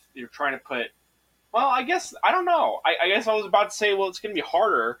 because if you're trying to put, well, I guess, I don't know. I guess I was about to say, well, it's going to be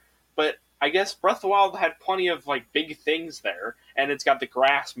harder, but I guess Breath of the Wild had plenty of, like, big things there, and it's got the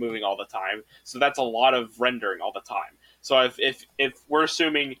grass moving all the time, so that's a lot of rendering all the time. So if we're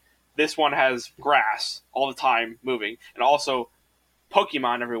assuming this one has grass all the time moving, and also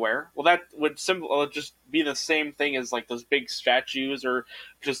Pokemon everywhere, well, that would just be the same thing as, like, those big statues or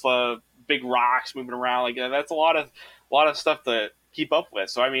just big rocks moving around. Like, that's a lot of stuff to keep up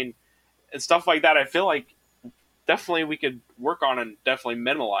with. So, I mean, and stuff like that, I feel like definitely we could work on and definitely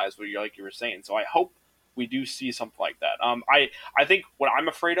minimize what you were saying. So I hope we do see something like that. I think what I'm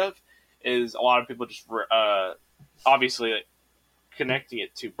afraid of is a lot of people just obviously connecting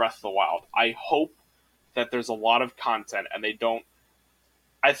it to Breath of the Wild. I hope that there's a lot of content and they don't.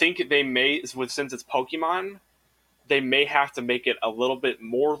 I think they may, since it's Pokemon, they may have to make it a little bit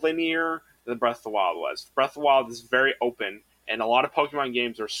more linear than Breath of the Wild was. Breath of the Wild is very open, and a lot of Pokemon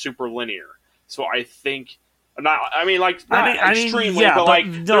games are super linear. So I think. Not extremely, but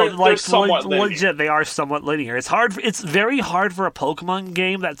they're somewhat linear. Legit, they are somewhat linear. It's hard. It's very hard for a Pokemon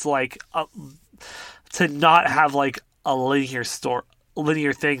game that's like to not have like a linear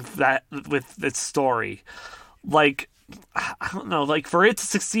thing that with its story. Like, I don't know. Like, for it to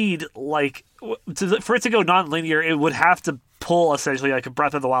succeed, like for it to go non-linear, it would have to pull essentially like a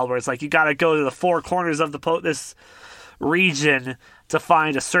Breath of the Wild, where it's like you got to go to the four corners of this region to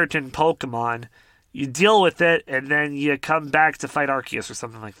find a certain Pokemon. You deal with it, and then you come back to fight Arceus or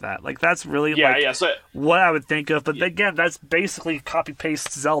something like that. Like, that's really what I would think of. But again, that's basically copy-paste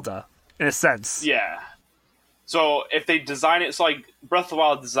Zelda, in a sense. Yeah. So if they design it, so like Breath of the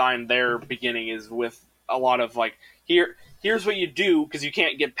Wild design, their beginning is with a lot of like, here's what you do, because you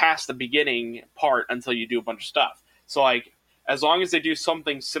can't get past the beginning part until you do a bunch of stuff. So like, as long as they do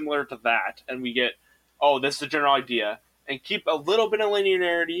something similar to that, and we get, this is the general idea, and keep a little bit of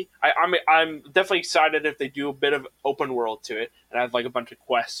linearity. I'm definitely excited if they do a bit of open world to it and have like a bunch of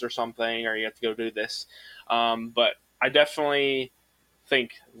quests or something, or you have to go do this. But I definitely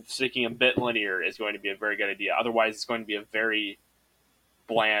think sticking a bit linear is going to be a very good idea. Otherwise, it's going to be a very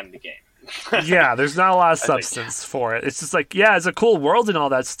bland game. Yeah, there's not a lot of substance for it. It's just like, yeah, it's a cool world and all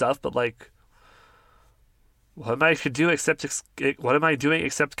that stuff, but like, what am I doing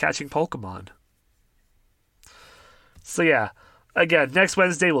except catching Pokemon? So yeah, again, next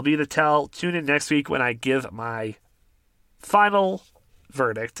Wednesday will be the tell. Tune in next week when I give my final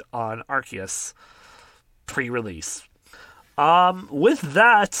verdict on Arceus pre-release. With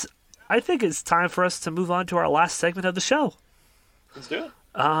that, I think it's time for us to move on to our last segment of the show. Let's do it.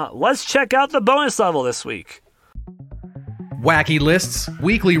 Let's check out the bonus level this week. Wacky lists,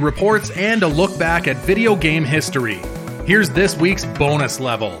 weekly reports, and a look back at video game history. Here's this week's bonus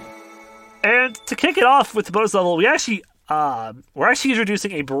level. And to kick it off with the bonus level, we're actually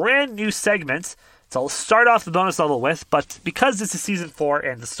introducing a brand new segment to start off the bonus level with, but because this is Season 4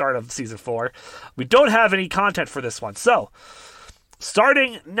 and the start of Season 4, we don't have any content for this one. So,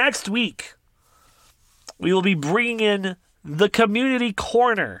 starting next week, we will be bringing in the Community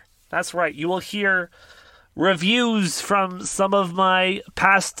Corner. That's right, you will hear reviews from some of my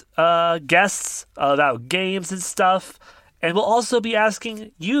past guests about games and stuff. And we'll also be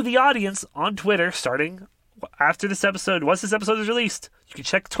asking you, the audience, on Twitter, starting after this episode. Once this episode is released, you can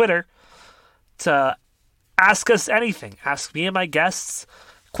check Twitter to ask us anything. Ask me and my guests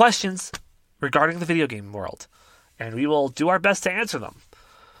questions regarding the video game world. And we will do our best to answer them.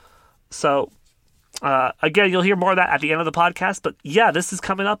 So, again, you'll hear more of that at the end of the podcast. But yeah, this is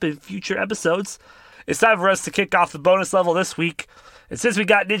coming up in future episodes. It's time for us to kick off the bonus level this week. And since we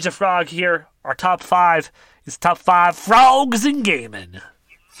got NinjaFrog here, our top 5 is top 5 frogs in gaming.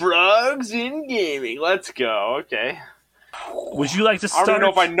 Frogs in gaming. Let's go. Okay. Would you like to start? I don't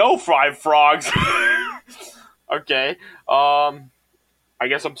know if I know 5 frogs. Okay. I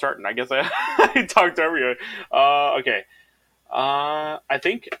guess I'm starting. I guess I talked over you. Okay. I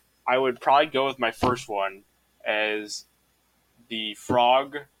think I would probably go with my first one as the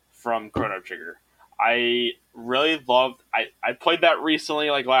frog from Chrono Trigger. I really loved. I played that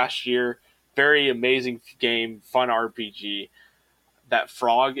recently, like last year. Very amazing game, fun RPG. That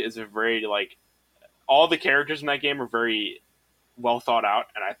frog is a very all the characters in that game are very well thought out,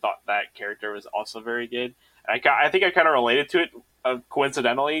 and I thought that character was also very good. And I think I kind of related to it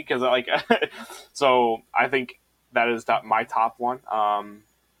coincidentally because so I think that is my top one.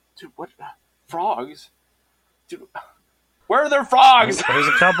 Dude, what frogs? Dude. Where are their frogs? There's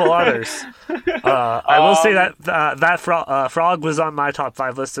a couple others. I will say that frog was on my top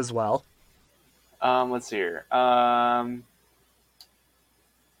 5 list as well. Let's see here.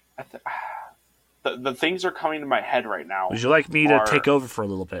 The things are coming to my head right now. Would you like me to take over for a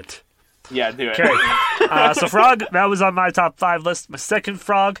little bit? Yeah, do it. Okay. So frog, that was on my top 5 list. My second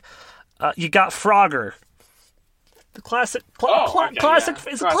frog, you got Frogger. The classic, classic.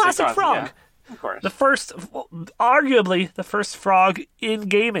 Yeah. It's a classic frog. Yeah. Of course. Arguably the first frog in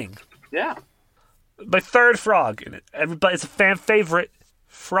gaming. Yeah. My third frog, and it's a fan favorite,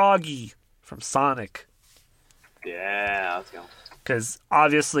 Froggy from Sonic. Yeah, let's go. Because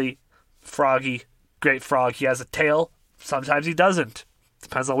obviously, Froggy, great frog. He has a tail. Sometimes he doesn't.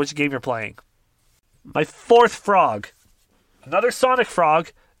 Depends on which game you're playing. My fourth frog, another Sonic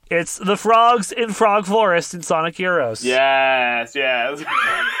frog. It's the frogs in Frog Forest in Sonic Heroes. Yes.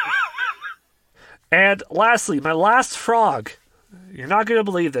 And lastly, my last frog. You're not going to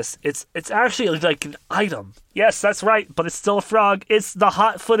believe this. It's actually like an item. Yes, that's right, but it's still a frog. It's the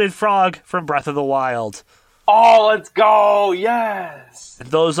hot-footed frog from Breath of the Wild. Oh, let's go! Yes!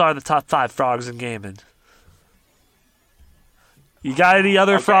 And those are the top 5 frogs in gaming. You got any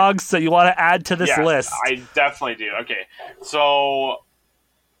other frogs that you want to add to this list? I definitely do. Okay, so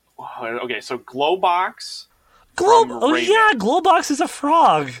Glowbox. Glowbox is a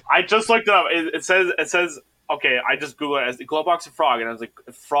frog. I just looked it up. It says. Okay, I just googled it as the Glowbox a frog, and I was like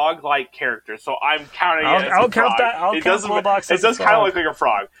frog-like character. So I'm counting it as I'll a count frog. that. I'll count Glowbox. It does kind of look like a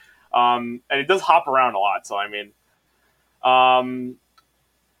frog, and it does hop around a lot. So I mean,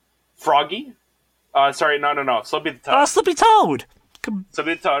 Froggy. Sorry, no. Slippy the Toad. Slippy Toad.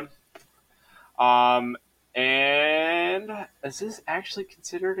 Slippy the Toad. And is this actually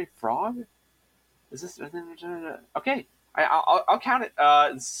considered a frog? Is this okay? I'll count it.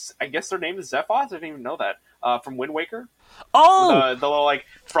 I guess their name is Zephyr. I didn't even know that. From Wind Waker. Oh, the little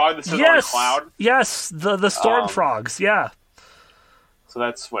frog that sits on a cloud. Yes, the storm frogs. Yeah. So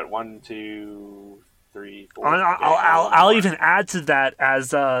that's what 1, 2, 3, 4. I'll even add to that as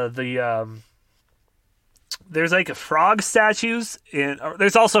there's like frog statues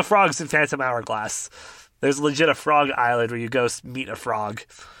there's also frogs in Phantom Hourglass. There's legit a frog island where you go meet a frog.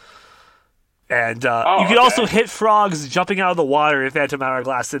 And you can also hit frogs jumping out of the water in Phantom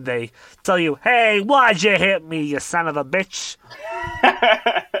Hourglass, and they tell you, "Hey, why'd you hit me, you son of a bitch?" And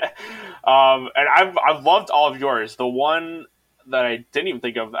I've loved all of yours. The one that I didn't even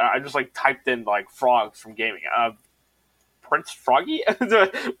think of, I just typed in frogs from gaming. Prince Froggy,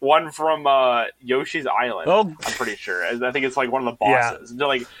 one from Yoshi's Island. Oh, I'm pretty sure. I think it's one of the bosses.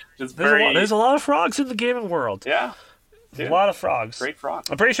 Yeah. There's a lot of frogs in the gaming world. Yeah. Dude, a lot of frogs. Great frog.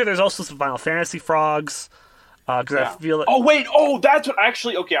 I'm pretty sure there's also some Final Fantasy frogs. I feel like... Oh, wait. Oh, that's what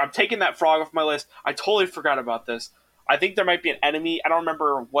actually... Okay, I'm taking that frog off my list. I totally forgot about this. I think there might be an enemy. I don't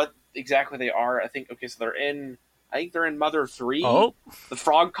remember what exactly they are. I think they're in Mother 3. Oh. The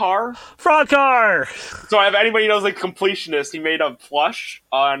frog car. Frog car! So if anybody knows completionist, he made a plush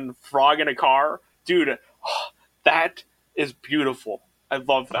on frog in a car. Dude, that is beautiful. I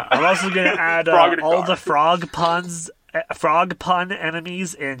love that. I'm also going to add all the frog pun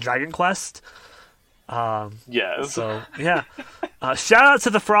enemies in Dragon Quest. Yes. So, yeah. Shout out to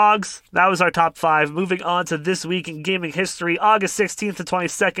the frogs. That was our top 5. Moving on to This Week in Gaming History, August 16th to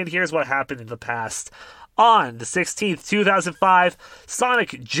 22nd. Here's what happened in the past. On the 16th, 2005,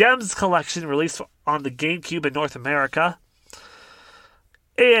 Sonic Gems Collection released on the GameCube in North America.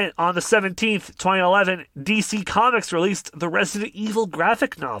 And on the 17th, 2011, DC Comics released the Resident Evil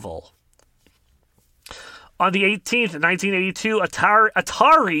graphic novel. On the 18th, 1982,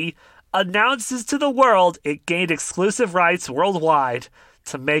 Atari announces to the world it gained exclusive rights worldwide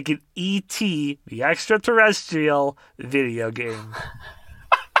to make an E.T. the extraterrestrial video game.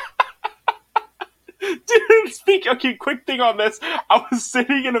 Dude, okay, quick thing on this. I was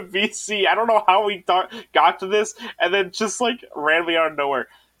sitting in a VC. I don't know how we got to this, and then just like randomly out of nowhere.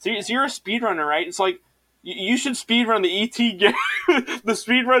 So you're a speedrunner, right? It's like, you should speedrun the ET game. The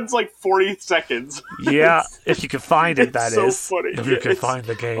speedrun's like 40 seconds. Yeah, if you can find it, that is. So funny. If you can find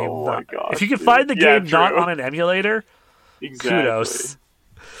the game. Oh my God. If you can find the game true. not on an emulator, kudos.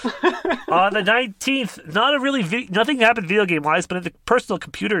 On the 19th, nothing happened video game-wise, but in the personal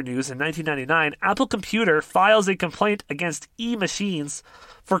computer news in 1999, Apple Computer files a complaint against E-Machines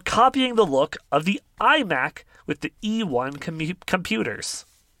for copying the look of the iMac with the E1 computers.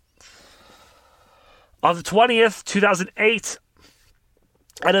 On the 20th, 2008,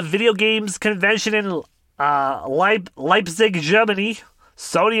 at a video games convention in Leipzig, Germany,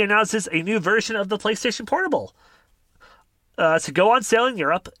 Sony announces a new version of the PlayStation Portable to go on sale in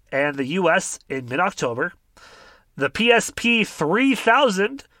Europe and the US in mid-October. The PSP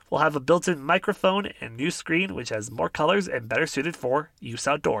 3000 will have a built-in microphone and new screen, which has more colors and better suited for use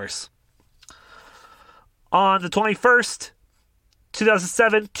outdoors. On the 21st,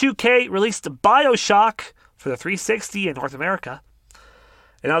 2007, 2K released BioShock for the 360 in North America.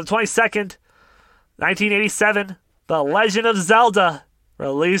 And on the 22nd, 1987, The Legend of Zelda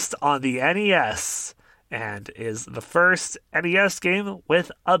released on the NES and is the first NES game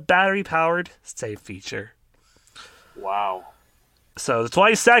with a battery-powered save feature. Wow. So the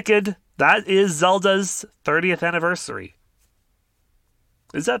 22nd, that is Zelda's 30th anniversary.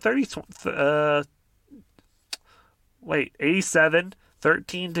 Is that 30? Wait, 87,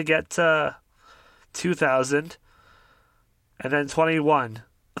 13 to get to 2000, and then 21.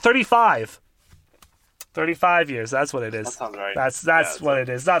 35. 35 years, that's what it is. That sounds right. That's what it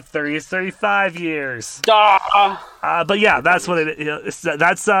is. Not 30, it's 35 years. But yeah, that's what it is.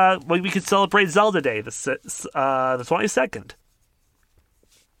 That's when we can celebrate Zelda Day, the 22nd.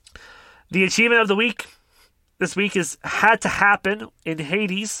 The achievement of the week this week is had to happen in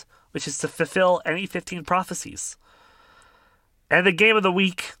Hades, which is to fulfill any 15 prophecies. And the game of the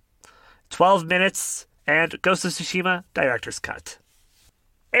week, 12 minutes, and Ghost of Tsushima Director's Cut.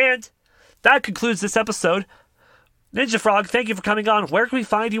 And that concludes this episode. NinjaFrog, thank you for coming on. Where can we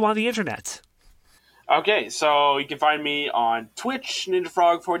find you on the internet? Okay, so you can find me on Twitch,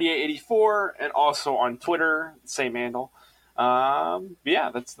 NinjaFrog4884, and also on Twitter, same handle.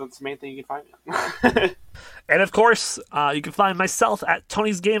 Yeah, that's the main thing you can find me on. And of course, you can find myself at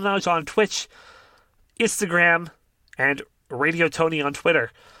Tony's Game Lounge on Twitch, Instagram, and Radio Tony on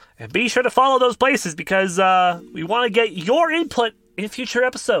Twitter. And be sure to follow those places because we want to get your input in future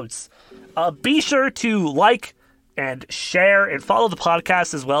episodes. Be sure to like and share and follow the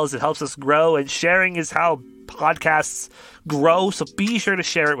podcast as well, as it helps us grow, and sharing is how podcasts grow. So be sure to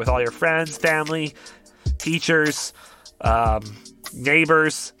share it with all your friends, family, teachers,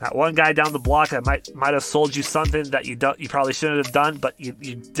 neighbors. That one guy down the block that might have sold you something that you probably shouldn't have done, but you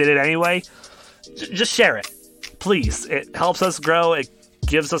did it anyway. Just share it, please. It helps us grow. It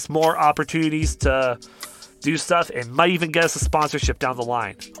gives us more opportunities to do stuff, and might even get us a sponsorship down the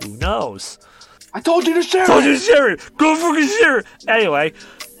line. Who knows? I told you to share it! Told you to share it! Go fucking share it! Anyway,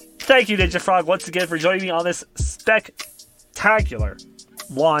 thank you, NinjaFrog, once again for joining me on this spectacular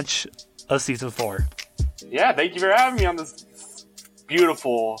launch of Season 4. Yeah, thank you for having me on this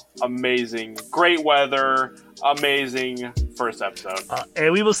beautiful, amazing, great weather, amazing first episode.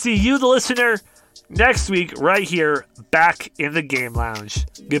 And we will see you, the listener, next week right here, back in the Game Lounge.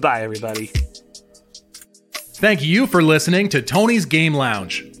 Goodbye, everybody. Thank you for listening to Tony's Game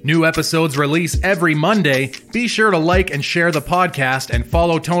Lounge. New episodes release every Monday. Be sure to like and share the podcast and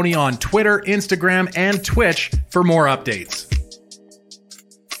follow Tony on Twitter, Instagram, and Twitch for more updates.